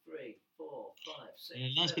 2, 3, 4, 5, 6.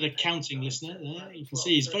 Nice bit of counting, listener. There, you can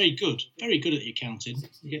see he's very good at your counting.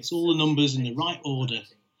 He gets all the numbers in the right order.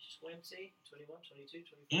 20, 21, 22,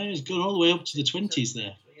 23. Yeah, he's gone all the way up to the 20s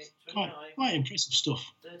there. Quite impressive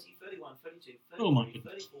stuff. 30, 31, 32, 33, Oh my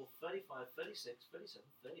goodness. 34, 35, 36, 37,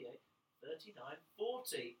 38, 39,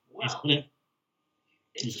 40. Wow. He's got it.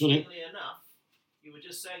 Interestingly enough, you were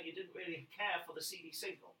just saying you didn't really care for the CD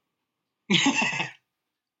single.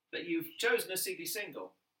 But you've chosen a CD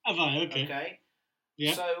single. Have I? Okay. Okay.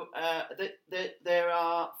 Yeah. So there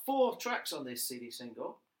are 4 tracks on this CD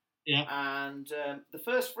single. Yeah. And the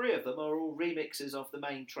first 3 of them are all remixes of the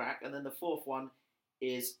main track, and then the 4th one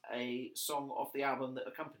is a song off the album that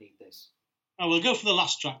accompanied this. Oh, we'll go for the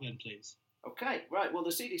last track then, please. Okay, right. Well,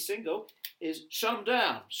 the CD single is Shut 'Em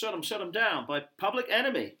Down, Shut 'Em Down by Public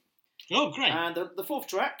Enemy. Oh, great. And the 4th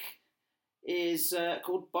track is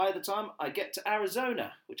called By the Time I Get to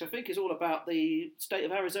Arizona, which I think is all about the state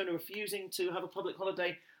of Arizona refusing to have a public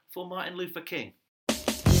holiday for Martin Luther King.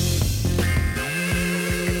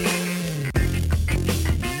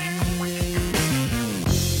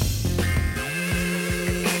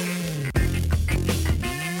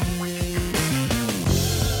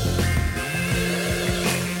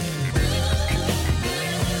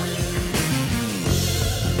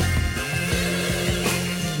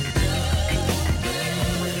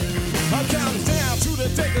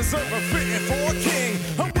 Surfer fitting for a king.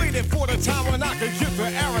 I'm waiting for the time when I can get to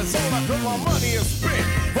Arizona, cause my money is spent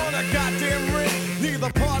on a goddamn rent.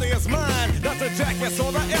 Neither party is mine, not the jackass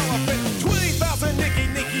or the elephant. 20,000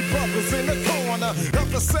 Nicky brothers in the corner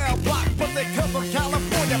of the cell block, but they come from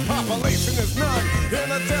California. Population is none in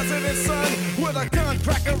the desert and sun, with a gun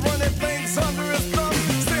cracker running things under his thumb,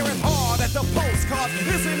 staring hard at the postcards.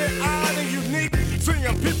 Isn't it odd and unique?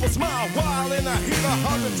 Seeing people smile while in the heat of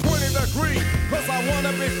 120 degrees. Cause I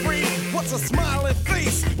wanna be free. What's a smiling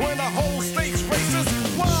face when the whole state's racist?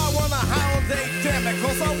 Why I want a holiday, damn it,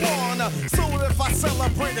 cause I wanna. So if I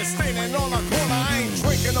celebrate it standing on a corner, I ain't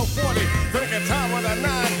drinking no 40, drinking time with a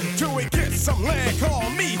 9 till we get some land. Call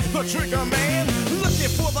me the trigger man,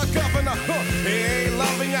 looking for the governor. He ain't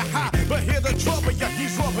loving you high, but hear the trouble, yeah,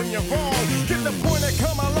 he's rubbing you wrong. Get the point and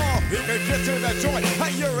come along, he can get to the joint.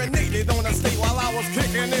 I urinated on the state while I was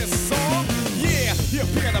kicking this song. Yeah, you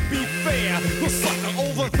better be fair. The sucker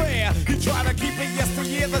over there, he tried to keep it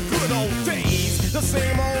yesteryear, the good old days. The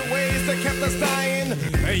same old ways that kept us dying.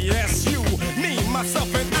 Yes, you, me,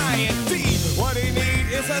 myself, and I&D. What he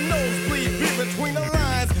need is a nosebleed, be between the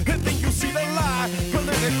lines. And then you see the lie,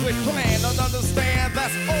 politically planned. Don't understand,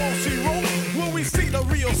 that's all she wrote. When we see the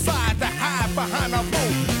real side, the hide behind a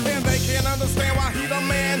vote. And they can't understand why he the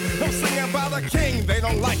man. I'm singing about a king, they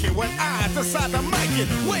don't like it when I decide to make it.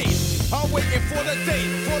 Wait, I'm waiting for the day,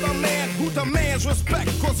 for the man who demands respect,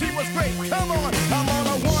 cause he was great. Come on, I'm on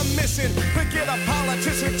a one mission to get a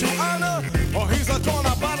politician to honor, or he's a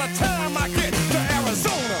goner by the time I get to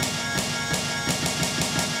Arizona.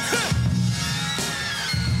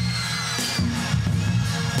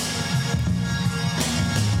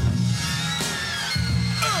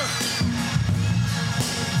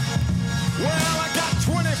 Well, I got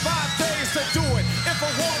 25 days to do it. If I'm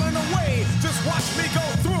walking away, just watch me go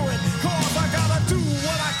through it. Cause I gotta do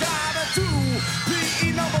what I gotta do.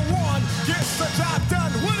 PE number 1 gets the job done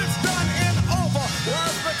when it's done and over. Well,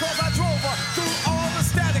 it's because I drove her through all the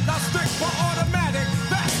static. I stick for automatic.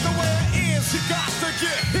 That's the way it is. He got to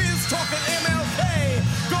get his talking MLK.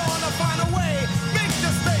 Gonna find a way. Make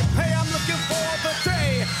this day pay. I'm looking for the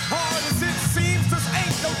day. Hard as it seems, this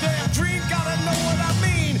ain't no damn dream. Gotta know what I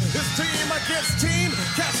mean. It's team against team.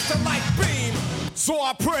 Catch the light beam. So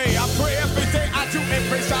I pray every day. I do a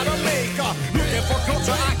praise out of maker. Looking for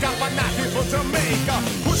culture, I got my not here for Jamaica.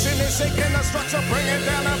 Pushing and shaking the structure, bringing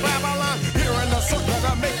down the Babylon. Here in the circle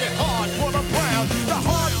to make it hard for the brown. The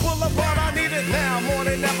hard boulevard, I need it now, more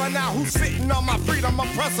than ever now. Who's sitting on my freedom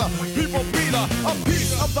oppressor? People beater, a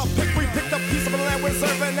piece of the pick. We picked a piece of the land we're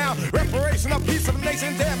serving now. Reparation, a piece of the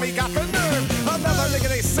nation, damn, we got the nerve. Another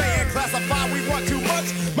nigga they saying classify, we want too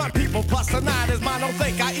much. My people plus the 9 is mine, don't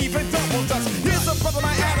think I even double dutch. Here's a brother,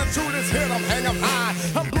 my attitude is hit, I'm hang 'em high.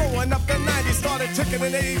 I'm blowing up the 90s, started ticking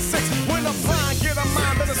in 86. When I'm flying, get a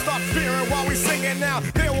mind, better start fearing while we singing now.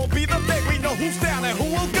 There will be the day we know who's down and who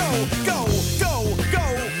will go.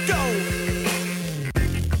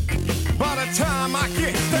 By the time I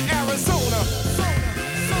get to Arizona,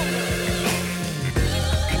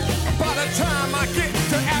 by the time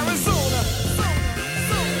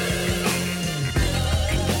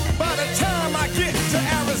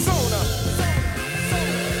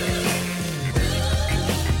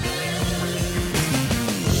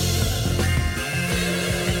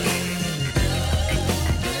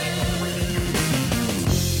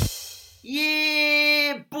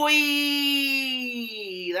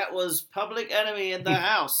Wee! That was Public Enemy in the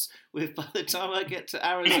House with By the Time I Get to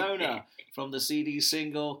Arizona from the CD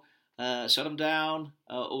single Shut 'Em Down,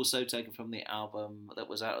 also taken from the album that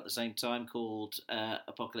was out at the same time called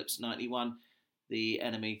Apocalypse 91, The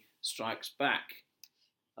Enemy Strikes Back.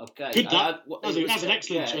 Okay. Good, that's an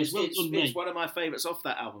excellent choice. Well done, mate. It's one of my favourites off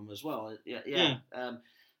that album as well. Yeah.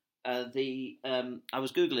 I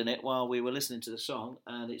was Googling it while we were listening to the song,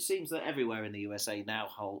 and it seems that everywhere in the USA now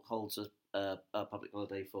holds a public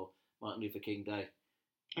holiday for Martin Luther King Day,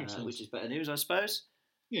 which is better news, I suppose.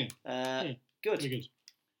 Yeah. Good. Very good.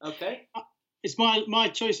 Okay. It's my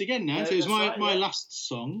choice again now. So it's my right. last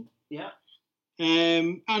song. Yeah.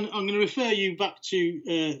 And I'm going to refer you back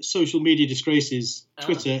to social media disgraces,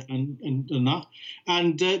 Twitter and that.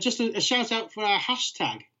 And just a shout out for our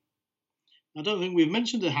hashtag. I don't think we've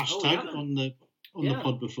mentioned a hashtag on the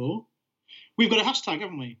pod before. We've got a hashtag,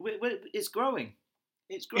 haven't we? It's growing.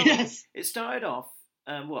 It's growing. Yes. It started off,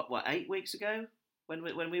 8 weeks ago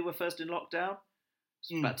when we were first in lockdown?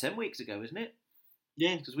 It's about 10 weeks ago, isn't it?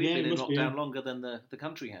 Yeah. Because we've been in lockdown longer than the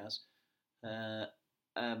country has.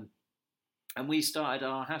 And we started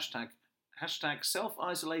our hashtag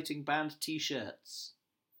self-isolating band T-shirts.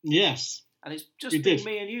 Yes. And it's just been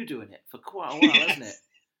me and you doing it for quite a while, hasn't it?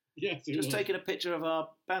 Yes. Just taking a picture of our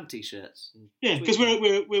band T-shirts. Yeah, because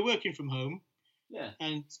we're working from home. Yeah.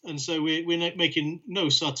 And so we're making no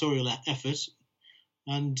sartorial effort,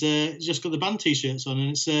 and just got the band T-shirts on, and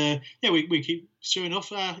it's we keep showing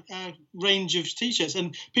off our range of T-shirts,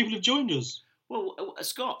 and people have joined us. Well,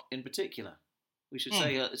 Scott in particular. We should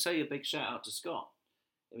say a big shout out to Scott,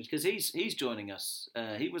 because he's joining us.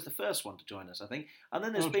 He was the first one to join us, I think. And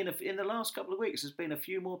then there's been in the last couple of weeks, there's been a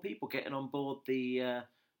few more people getting on board the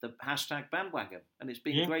hashtag bandwagon, and it's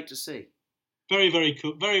been great to see. Very, very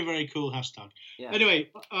cool. Very, very cool hashtag. Yeah. Anyway,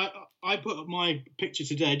 I put up my picture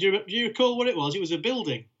today. Do you recall what it was? It was a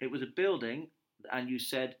building. It was a building, and you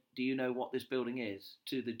said, "Do you know what this building is?"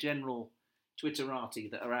 to the general Twitterati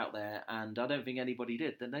that are out there, and I don't think anybody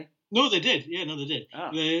did they? No, they did. Yeah, no, they did.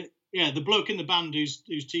 Oh. The bloke in the band whose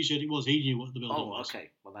T-shirt it was, he knew what the building was. Oh,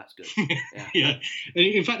 okay. Well, that's good. Yeah. Yeah.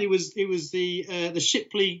 In fact, it was the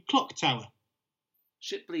Shipley Clock Tower.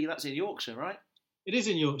 Shipley, that's in Yorkshire, right? It is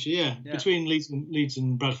in Yorkshire, yeah. Between Leeds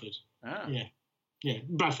and Bradford. Ah. Yeah,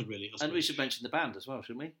 Bradford, really. And we should mention the band as well,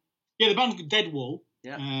 shouldn't we? Yeah, the band's Dead Wall.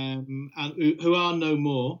 Yeah. And who are no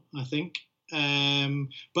more, I think.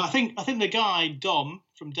 But I think the guy Dom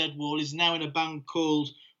from Dead Wall is now in a band called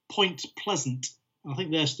Point Pleasant. I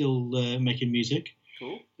think they're still making music.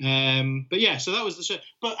 Cool. But yeah, so that was the show.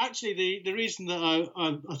 But actually, the reason that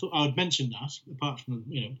I thought I would mention that, apart from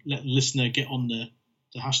let the listener get on the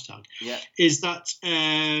hashtag, is that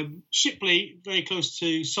Shipley, very close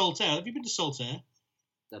to Saltaire. Have you been to Saltaire?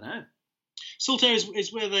 Don't know. Saltaire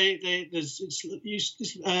is where there's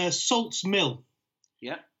Salt's Mill.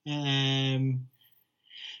 Yeah.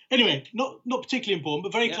 Anyway, not particularly important,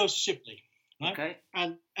 but very close to Shipley. Right? Okay.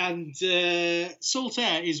 And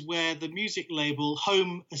Saltaire is where the music label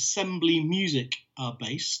Home Assembly Music are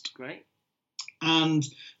based. Great. And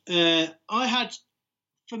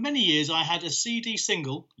for many years, I had a CD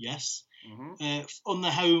single, on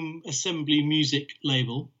the Home Assembly Music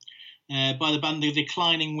label by the band The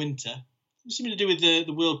Declining Winter. Something to do with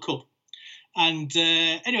the World Cup. And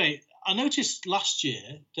anyway, I noticed last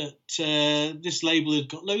year that this label had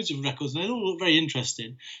got loads of records, and they all looked very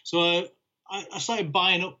interesting. So I started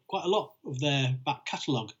buying up quite a lot of their back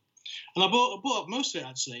catalogue. And I bought up most of it,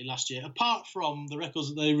 actually, last year, apart from the records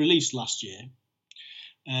that they released last year,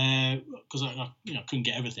 because I couldn't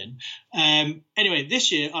get everything. Anyway,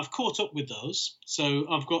 this year I've caught up with those. So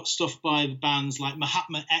I've got stuff by the bands like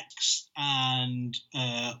Mahatma X and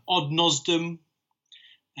Odd Nosdam,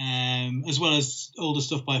 as well as older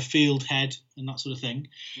stuff by Fieldhead and that sort of thing.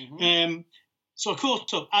 Mm-hmm. So I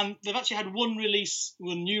caught up, and they've actually had one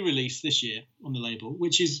new release this year on the label,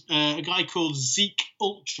 which is a guy called Zeke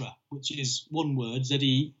Ultra, which is one word,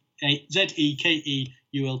 Zekeultra.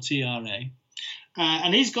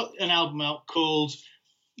 And he's got an album out called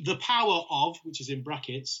The Power of, which is in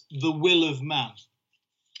brackets, The Will of Man.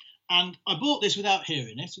 And I bought this without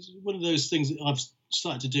hearing it. It's one of those things that I've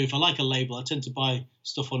started to do. If I like a label, I tend to buy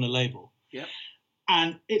stuff on a label. Yeah.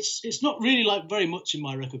 And it's not really like very much in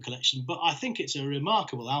my record collection, but I think it's a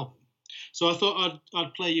remarkable album. So I thought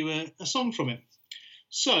I'd play you a song from it.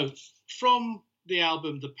 So from the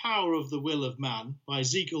album The Power of the Will of Man by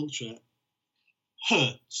Zeke Ultra,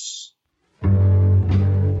 Hurts.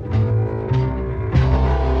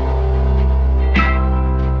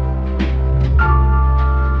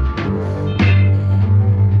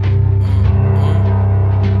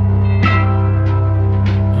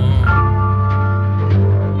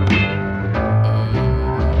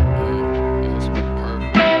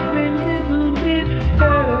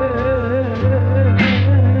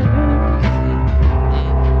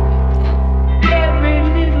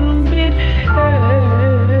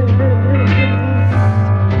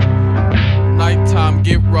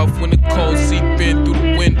 rough when the cold seep in through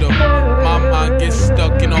the window. My mind gets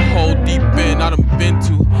stuck in a hole deep in I done been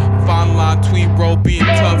to. Fine line between road being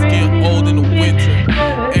tough, getting old in the winter.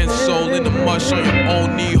 And soul in the mush on your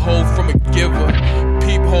own knee hole from a giver.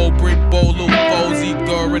 Peephole, bring bold little foes,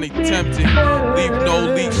 eager and they tempted. Leave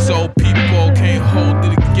no leak so people can't hold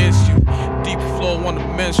it against you. Deep flow on the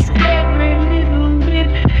menstrual.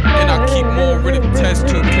 And I keep more written test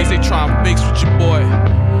too in case they try and mix with your boy.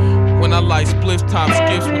 When I light spliff, time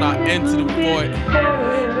skips when I enter the void.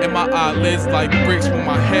 And my eyelids like bricks when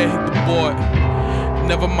my head hit the board.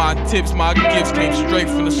 Never mind tips, my gifts came straight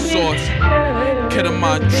from the source.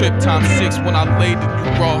 Ketamine trip times 6 when I laid the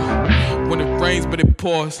new raw. When it rains but it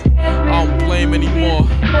pours, I don't blame anymore.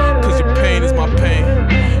 Cause your pain is my pain,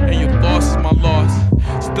 and your loss is my loss.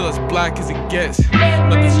 Still as black as it gets,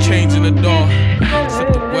 nothing's changing at all.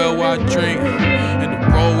 Except the well where I drink, and the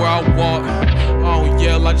road where I walk. I don't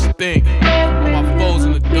yell, I just think. All my foes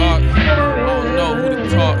in the dark, I don't know who to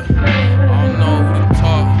talk. I don't know who to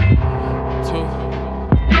talk to.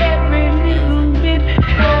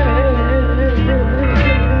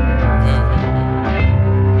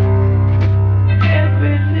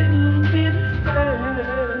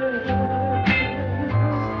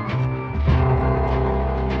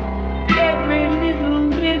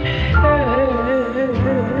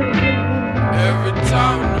 Every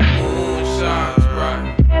time the moon shines bright,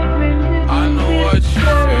 I know what you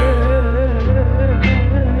feel.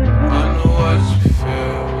 I know what you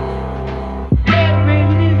feel.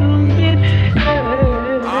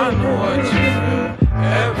 I know what you feel.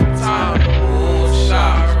 Every time the moon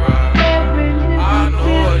shines bright, I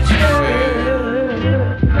know what you feel.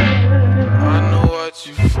 I know what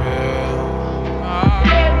you feel. I know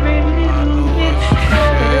what you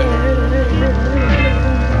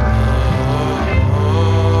feel.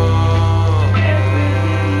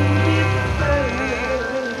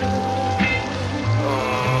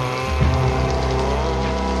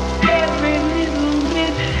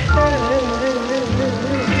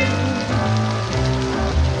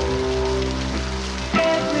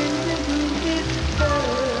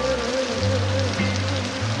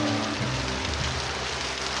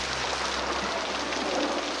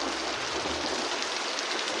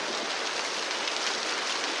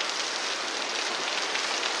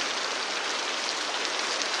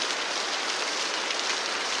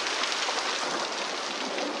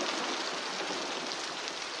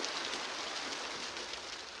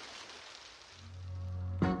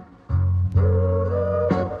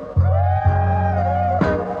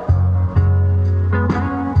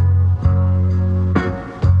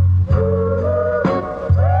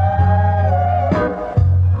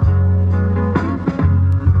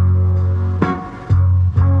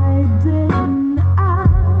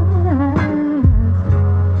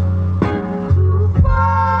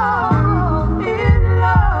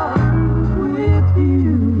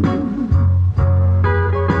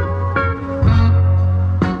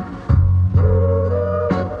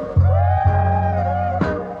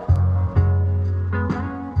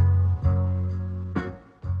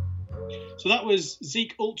 So that was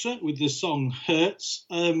Zeke Ultra with the song Hurts.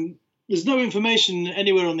 There's no information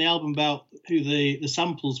anywhere on the album about who the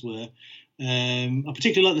samples were. I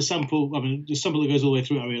particularly like the sample that goes all the way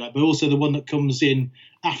through I really like, but also the one that comes in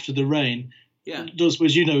after the rain. Yeah. Don't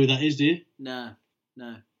suppose you know who that is, do you? No.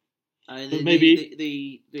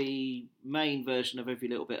 Maybe the main version of Every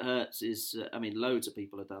Little Bit Hurts is, loads of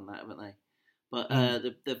people have done that, haven't they? But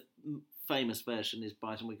the famous version is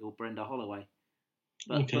by somebody called Brenda Holloway.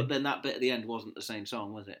 But then that bit at the end wasn't the same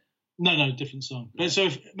song, was it? No, different song. No. But so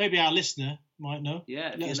maybe our listener might know.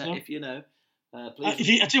 Yeah, if you know,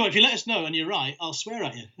 please. I tell you what, if you let us know and you're right, I'll swear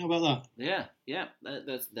at you. How about that? Yeah.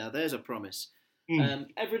 There's a promise. Mm.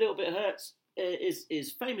 Every Little Bit Hurts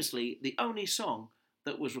is famously the only song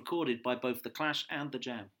that was recorded by both the Clash and the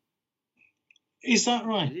Jam. Is that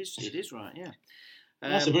right? It is right. Yeah.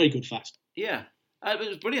 That's a very good fact. Yeah, it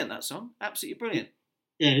was brilliant. That song, absolutely brilliant.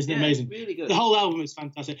 Yeah, isn't it amazing? Really good. The whole album is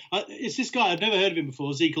fantastic. It's this guy, I've never heard of him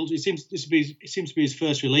before, Zeke Ultra. It seems to be his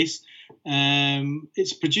first release.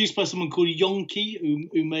 It's produced by someone called Yonki,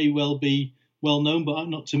 who may well be well known, but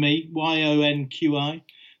not to me. Yonqi.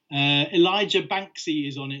 Elijah Banksy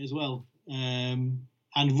is on it as well, and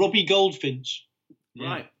Robbie Goldfinch. Yeah.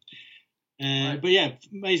 Right. But yeah,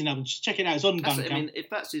 amazing album. Just check it out. It's on Bandcamp.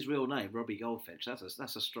 If that's his real name, Robbie Goldfinch, that's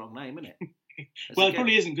a strong name, isn't it? Well, it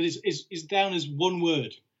probably isn't because it's down as one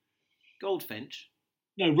word. Goldfinch?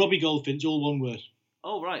 No, Robbie Goldfinch, all one word.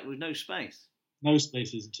 Oh, right, with no space. No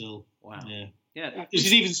spaces at all. Wow. Yeah. This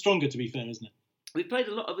is even stronger, to be fair, isn't it? We've played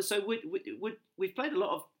a lot of we've played a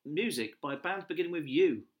lot of music by bands beginning with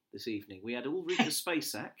U. this evening. We had Ulrika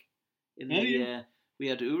Spacek in the. We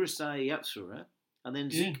had Urusei Yatsura and then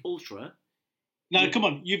Zeke Ultra. Now, come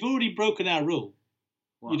on, you've already broken our rule.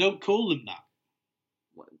 What? You don't call them that.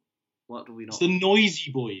 What do we not? It's the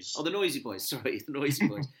Noisy Boys. Oh, the Noisy Boys. Sorry, the Noisy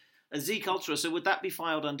Boys. And Zeke Ultra. So would that be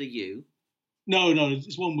filed under you? No,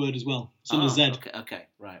 it's one word as well. It's under Z. Okay,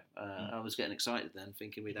 right. I was getting excited then,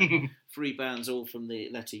 thinking we'd have 3 bands all from the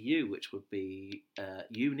letter U, which would be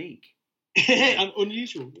unique. And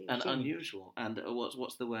unusual. And unusual. And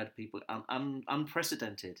what's the word, people?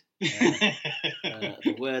 Unprecedented.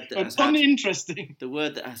 The word that has uninteresting. The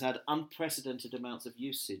word that has had unprecedented amounts of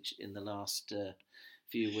usage in the last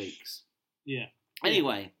few weeks. Yeah.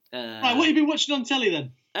 Anyway. Right, what have you been watching on telly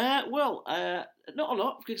then? Not a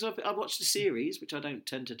lot, because I've watched a series, which I don't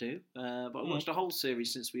tend to do, but I've watched a whole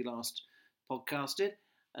series since we last podcasted.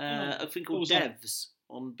 A thing called Devs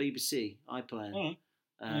on BBC iPlayer.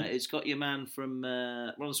 It's got your man from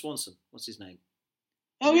Ron Swanson. What's his name?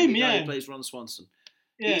 Oh, him, yeah. He plays Ron Swanson.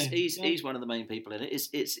 Yeah, he's one of the main people in it.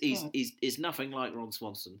 It's nothing like Ron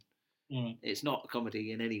Swanson. Right. It's not a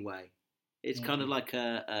comedy in any way. It's kind of like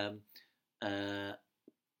well,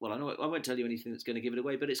 I won't tell you anything that's going to give it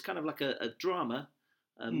away, but it's kind of like a drama,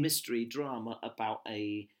 mystery drama about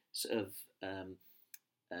a sort of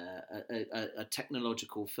a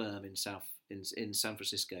technological firm in San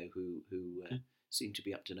Francisco who seem to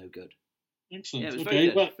be up to no good. Excellent. Yeah, it was okay. very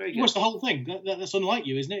good. Well, very you good. watched the whole thing. That's unlike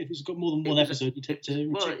you, isn't it? If it's got more than one episode, you take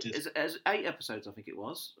to reject it. It's 8 episodes, I think it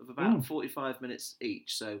was, of about 45 minutes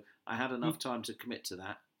each. So I had enough time to commit to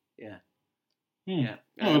that. Yeah. Yeah.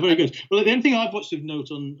 Oh, very good. Well, the only thing I've watched of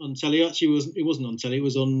note on telly actually wasn't on telly. It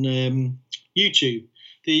was on YouTube.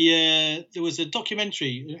 There was a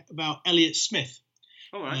documentary about Elliott Smith.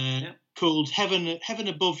 All right. Called Heaven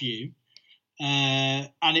Above You,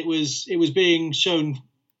 and it was being shown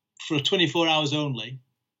for 24 hours only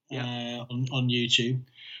on YouTube.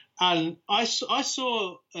 And I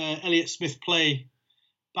saw Elliott Smith play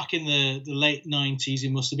back in the late 90s.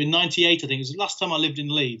 It must have been 98, I think. It was the last time I lived in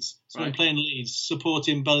Leeds. So I'm playing Leeds,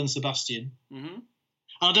 supporting Bell and Sebastian. Mm-hmm. And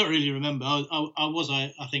I don't really remember.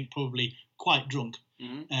 I think, probably quite drunk.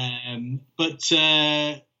 Mm-hmm. But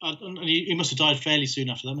he must have died fairly soon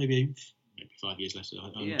after that, maybe 5 years later.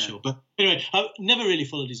 I'm not sure. But anyway, I've never really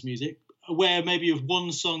followed his music. Aware maybe of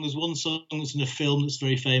one song. There's one song that's in a film that's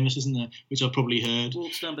very famous, isn't there? Which I've probably heard.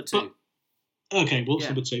 Waltz number 2. Waltz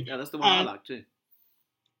number 2. Yeah, that's the one I like too.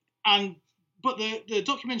 But the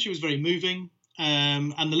documentary was very moving,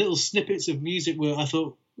 and the little snippets of music were, I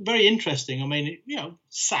thought, very interesting. I mean,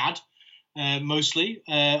 sad mostly.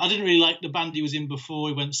 I didn't really like the band he was in before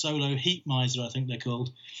he went solo. Heat Miser, I think they're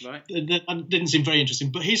called. Right. That didn't seem very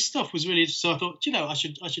interesting, but his stuff was really interesting. So I thought,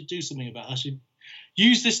 I should do something about it. I should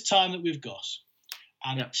use this time that we've got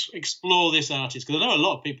and explore this artist, because I know a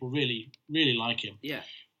lot of people really, really like him. Yeah.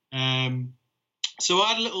 So I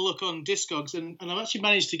had a little look on Discogs, and I've actually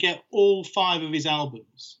managed to get all 5 of his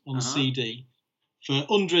albums on CD for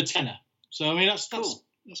under a tenner. So I mean that's cool.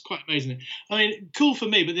 That's quite amazing. I mean, cool for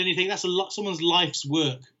me, but then you think that's a lot, someone's life's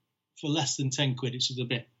work for less than 10 quid, which is a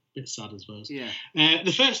bit sad, I suppose. Yeah.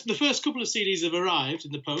 The first couple of CDs have arrived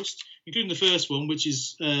in the post, including the first one, which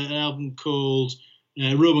is an album called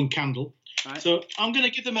Roman Candle. Right. So I'm going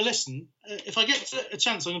to give them a listen. If I get a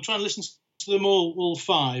chance, I'm going to try and listen to them all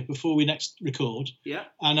 5 before we next record. Yeah.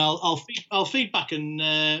 And I'll feed back and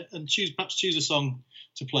choose a song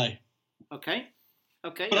to play. Okay.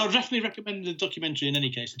 But I would definitely recommend the documentary in any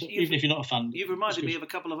case, even if you're not a fan. You've reminded me of a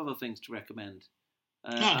couple of other things to recommend.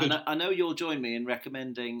 I know you'll join me in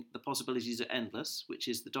recommending The Possibilities Are Endless, which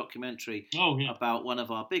is the documentary about one of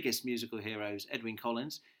our biggest musical heroes, Edwyn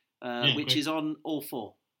Collins, which is on All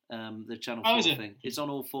 4, the Channel 4 thing. It's on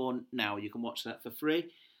All 4 now. You can watch that for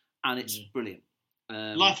free, and it's brilliant.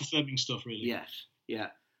 Life-affirming stuff, really. Yes, yeah.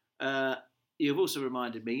 You've also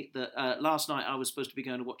reminded me that last night I was supposed to be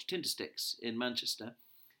going to watch Tindersticks in Manchester,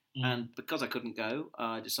 and because I couldn't go,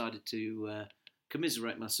 I decided to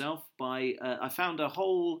commiserate myself by I found a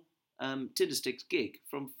whole Tindersticks gig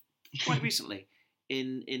from quite recently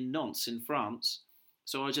in Nantes in France.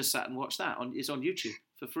 So I just sat and watched that. It's on YouTube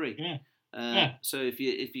for free. Yeah. So if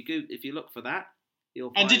you look for that,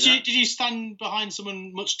 you'll find. And did you stand behind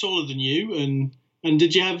someone much taller than you and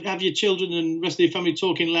did you have your children and rest of your family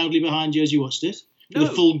talking loudly behind you as you watched it? No,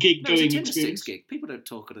 the full gig going it's a experience? Tindersticks gig. People don't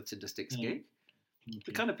talk at a Tindersticks gig. Okay.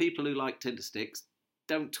 The kind of people who like Tindersticks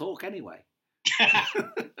don't talk anyway.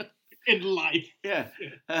 In life. Yeah.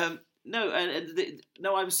 No,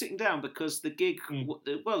 I was sitting down because the gig,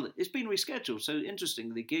 it's been rescheduled. So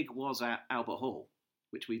interesting, the gig was at Albert Hall,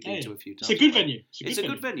 which we've been to a few times. It's a good venue. It's a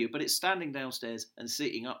good venue, but it's standing downstairs and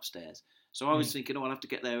seating upstairs. So I was thinking, I'll have to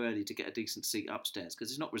get there early to get a decent seat upstairs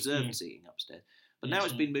because it's not reserved seating upstairs. But now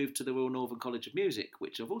it's been moved to the Royal Northern College of Music,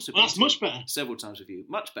 which I've also been that's much better. several times with you.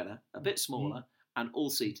 Much better, a bit smaller, and all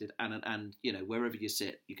seated, and wherever you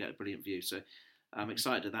sit, you get a brilliant view. So I'm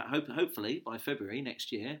excited at that. Hopefully by February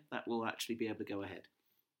next year, that will actually be able to go ahead.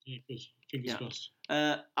 Yeah, good. Fingers crossed.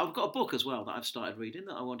 I've got a book as well that I've started reading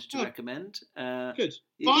that I wanted to recommend. Good.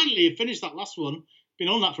 Finally, you finished that last one. Been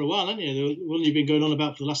on that for a while, haven't you? The one you've been going on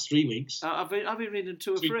about for the last 3 weeks. I've been reading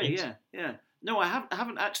 2 or 3. Yeah. No, I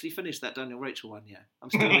haven't actually finished that Daniel Rachel one yet. I'm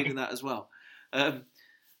still reading that as well. But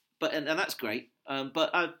that's great. But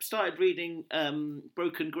I've started reading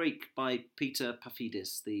Broken Greek by Peter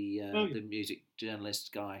Pafidis, the music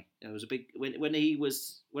journalist guy. It was a big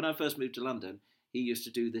when I first moved to London. He used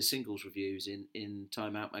to do the singles reviews in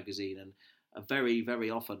Time Out magazine, and very, very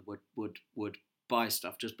often would buy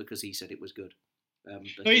stuff just because he said it was good.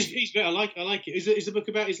 He's great. I like it. Is the book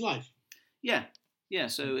about his life? Yeah.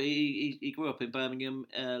 So he grew up in Birmingham,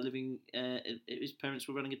 living. His parents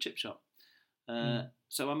were running a chip shop.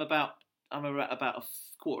 So I'm about a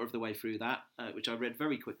quarter of the way through that, which I read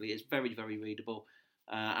very quickly. It's very, very readable.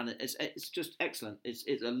 And it's just excellent. It's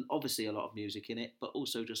obviously a lot of music in it, but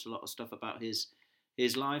also just a lot of stuff about his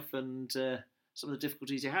life and some of the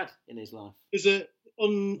difficulties he had in his life. There's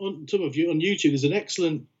on top of you on YouTube. There's an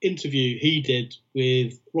excellent interview he did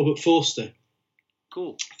with Robert Forster.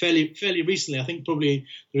 Cool. Fairly recently, I think probably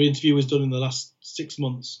the interview was done in the last 6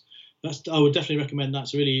 months. I would definitely recommend that.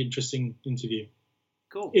 It's a really interesting interview.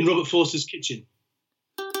 Cool. In Robert Forster's kitchen.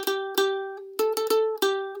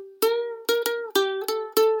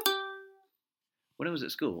 When I was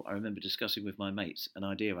at school, I remember discussing with my mates an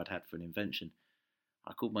idea I'd had for an invention.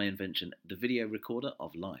 I called my invention the video recorder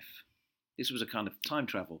of life. This was a kind of time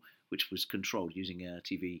travel which was controlled using a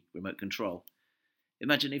TV remote control.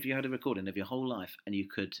 Imagine if you had a recording of your whole life and you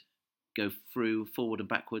could go through, forward and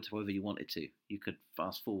backwards, however you wanted to. You could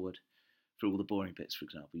fast forward through all the boring bits, for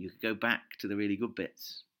example. You could go back to the really good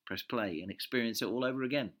bits, press play and experience it all over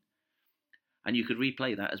again. And you could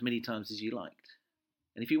replay that as many times as you liked.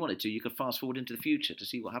 And if you wanted to, you could fast forward into the future to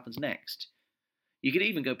see what happens next. You could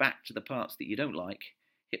even go back to the parts that you don't like,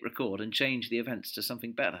 hit record and change the events to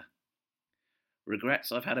something better.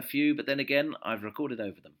 Regrets, I've had a few, but then again, I've recorded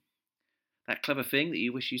over them. That clever thing that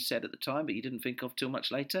you wish you said at the time but you didn't think of till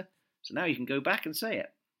much later, so now you can go back and say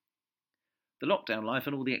it. The lockdown life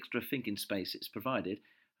and all the extra thinking space it's provided,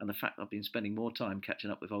 and the fact I've been spending more time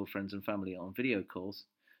catching up with old friends and family on video calls,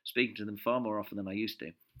 speaking to them far more often than I used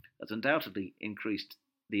to, has undoubtedly increased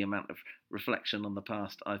the amount of reflection on the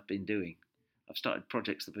past I've been doing. I've started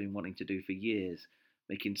projects that I've been wanting to do for years,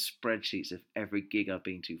 making spreadsheets of every gig I've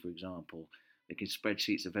been to, for example, making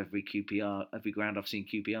spreadsheets of every ground I've seen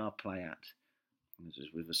QPR play at,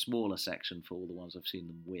 with a smaller section for all the ones I've seen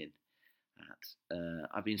them win at.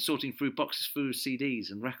 I've been sorting through boxes full of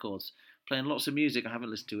CDs and records, playing lots of music I haven't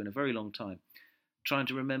listened to in a very long time, trying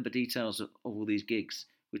to remember details of all these gigs,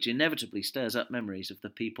 which inevitably stirs up memories of the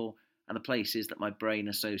people and the places that my brain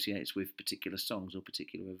associates with particular songs or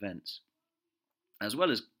particular events. As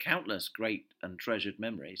well as countless great and treasured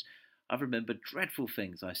memories, I've remembered dreadful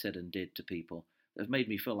things I said and did to people that have made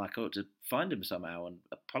me feel like I ought to find them somehow and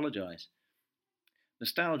apologise.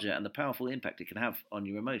 Nostalgia and the powerful impact it can have on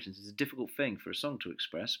your emotions is a difficult thing for a song to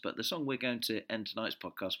express, but the song we're going to end tonight's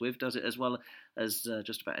podcast with does it as well as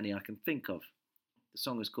just about any I can think of. The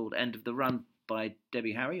song is called End of the Run by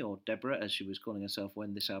Debbie Harry, or Deborah as she was calling herself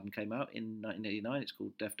when this album came out in 1989. It's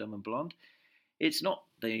called Deaf, Dumb and Blonde. It's not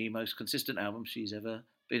the most consistent album she's ever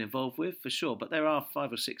been involved with, for sure, but there are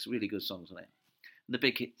 5 or 6 really good songs on it. And the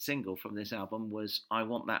big hit single from this album was I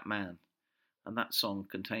Want That Man, and that song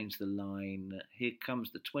contains the line, here comes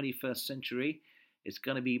the 21st century, it's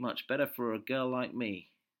going to be much better for a girl like me.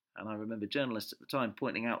 And I remember journalists at the time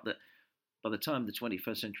pointing out that by the time the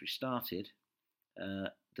 21st century started,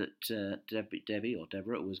 Debbie or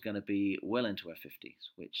Deborah was going to be well into her 50s,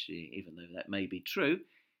 which, even though that may be true,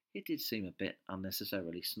 it did seem a bit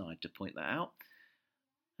unnecessarily snide to point that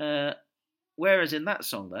out. Whereas in that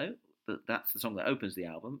song, though, that's the song that opens the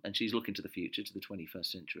album, and she's looking to the future, to the 21st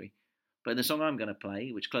century. But in the song I'm going to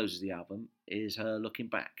play, which closes the album, is her looking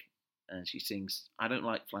back. And she sings, I don't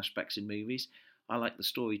like flashbacks in movies, I like the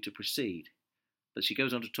story to proceed. But she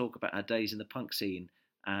goes on to talk about her days in the punk scene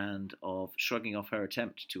and of shrugging off her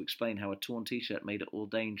attempt to explain how a torn t-shirt made it all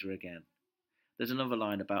danger again. There's another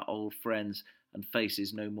line about old friends and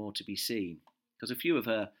faces no more to be seen, because a few of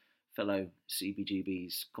her fellow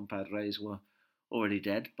CBGB's compadres were already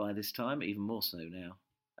dead by this time, even more so now.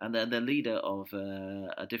 And then the leader of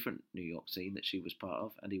a different New York scene that she was part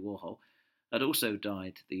of, Andy Warhol, had also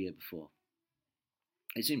died the year before.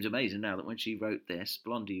 it seems amazing now that when she wrote this,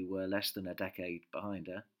 Blondie were less than a decade behind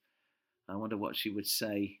her. I wonder what she would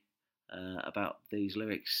say about these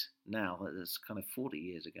lyrics now. That's kind of 40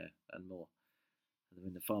 years ago and more. They're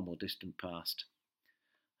in the far more distant past.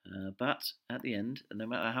 But at the end, no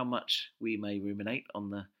matter how much we may ruminate on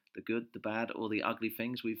the good, the bad, or the ugly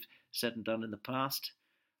things we've said and done in the past,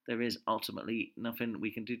 there is ultimately nothing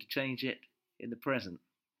we can do to change it in the present,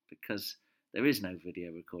 because there is no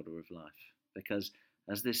video recorder of life. Because,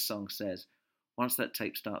 as this song says, once that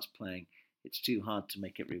tape starts playing, it's too hard to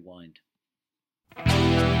make it rewind.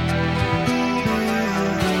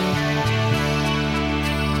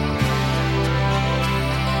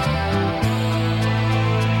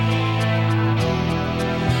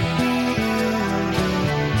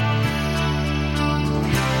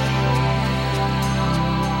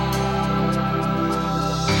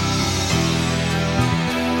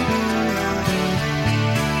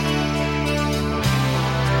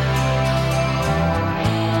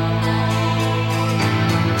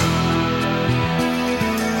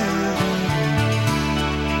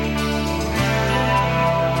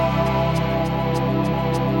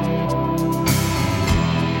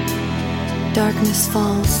 Darkness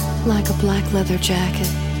falls like a black leather jacket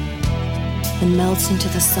and melts into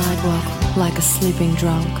the sidewalk like a sleeping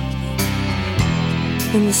drunk.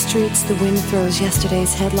 In the streets, the wind throws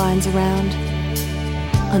yesterday's headlines around.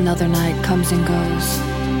 Another night comes and goes.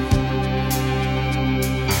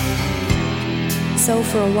 So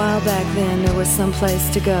for a while back then, there was some place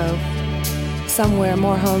to go. Somewhere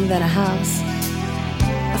more home than a house.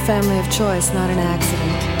 A family of choice, not an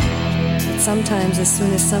accident. Sometimes as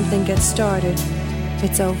soon as something gets started,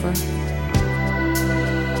 it's over.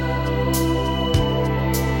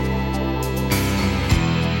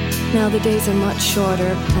 Now the days are much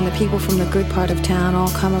shorter, and the people from the good part of town all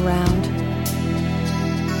come around.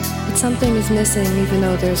 But something is missing, even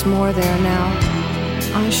though there's more there now.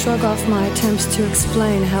 I shrug off my attempts to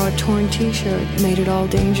explain how a torn t-shirt made it all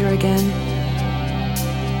danger again.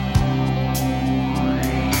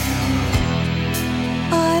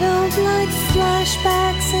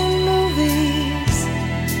 Flashbacks in movies,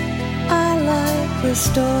 I like the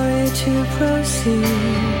story to proceed.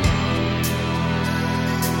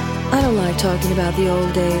 I don't like talking about the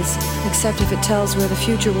old days, except if it tells where the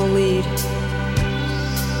future will lead.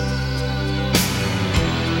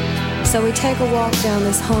 So we take a walk down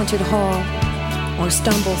this haunted hall, or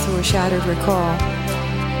stumble through a shattered recall.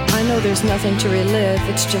 I know there's nothing to relive,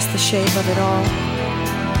 it's just the shape of it all.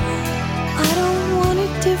 I don't want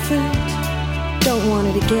it different. Don't want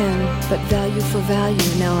it again, but value for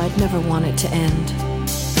value, now I'd never want it to end.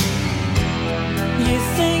 You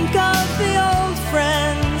think of the old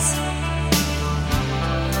friends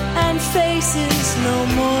and faces no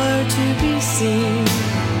more to be seen.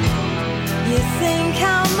 You think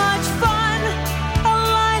how much fun a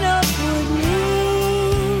lineup would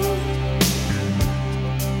mean.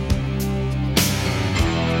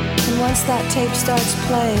 And once that tape starts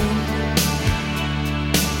playing,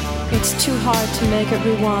 it's too hard to make it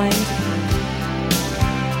rewind.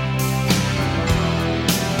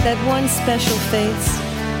 That one special face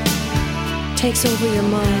takes over your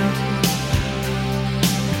mind.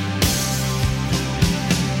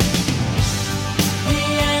 The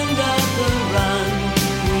end of the run,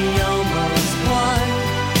 we almost won.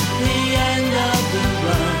 The end of the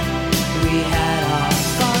run, we had our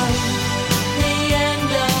fun. The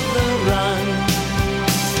end of the run,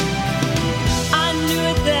 I knew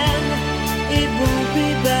it then. It won't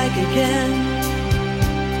be back again.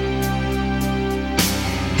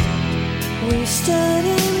 We stood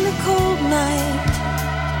in the cold night,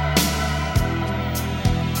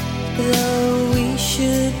 though we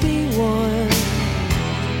should be warm,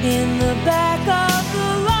 in the back of the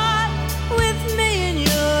lot with me in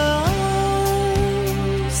your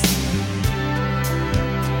arms.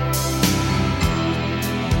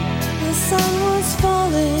 The sun was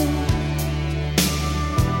falling,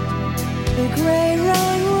 the gray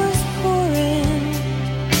rain was pouring.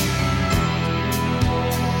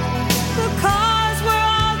 The cars were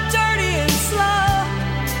all dirty and slow.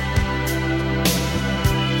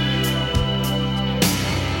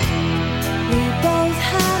 We both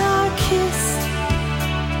had our kiss,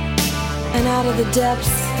 and out of the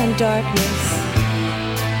depths and darkness,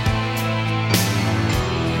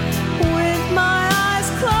 with my eyes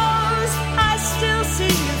closed, I still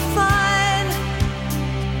see you fine.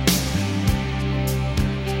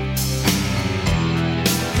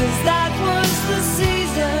 'Cause that was the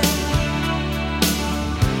season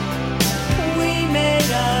we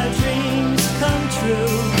made our dreams come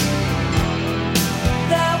true.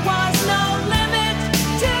 There was no limit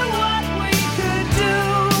to what we could do.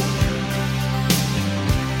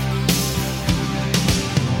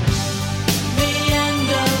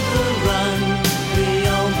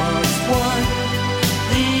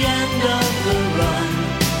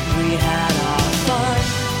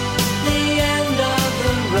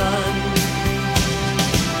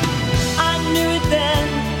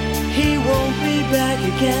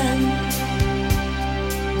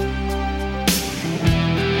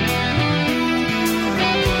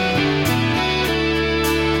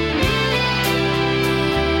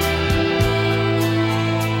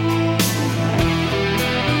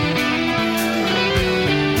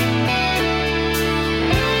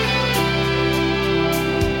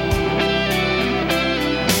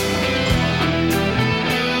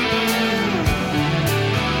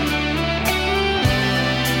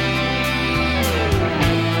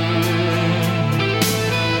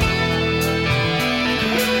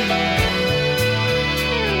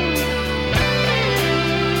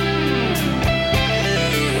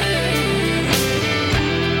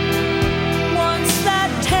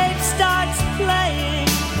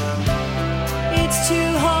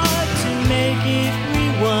 make it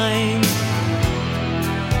rewind.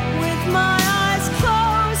 With my eyes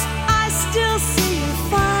closed, I still see you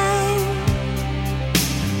fine.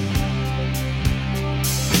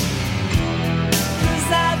 'Cause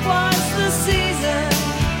that was the season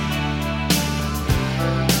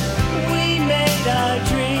we made our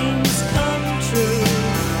dreams come true.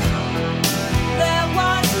 There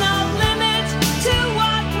was no limit to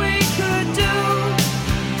what we could do.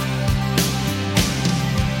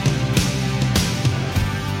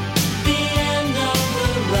 The end of the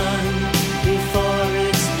run before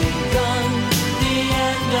it's begun. The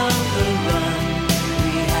end of the run,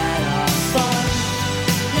 we had our fun.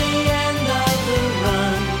 The end of the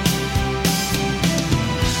run,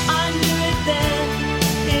 I knew it then,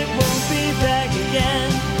 it won't be back again.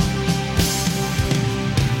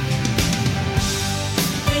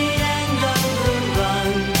 The end of the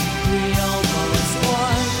run, we almost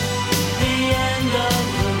won. The end of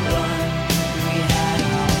the run, we had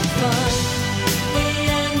our fun. The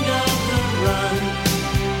end of the run,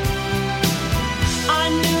 I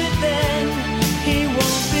knew it then, he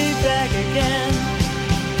won't be back again.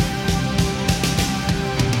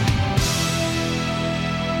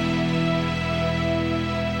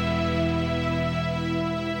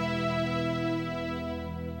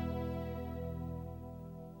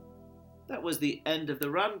 That was The End of the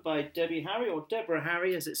Run by Debbie Harry, or Deborah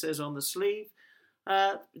Harry, as it says on the sleeve.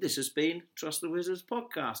 This has been Trust the Wizards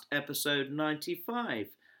podcast, episode 95.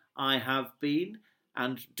 I have been,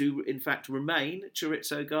 and do in fact remain,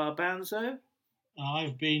 Chorizo Garbanzo.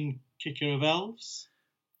 I've been Kicker of Elves.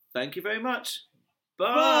 Thank you very much.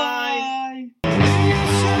 Bye. Bye.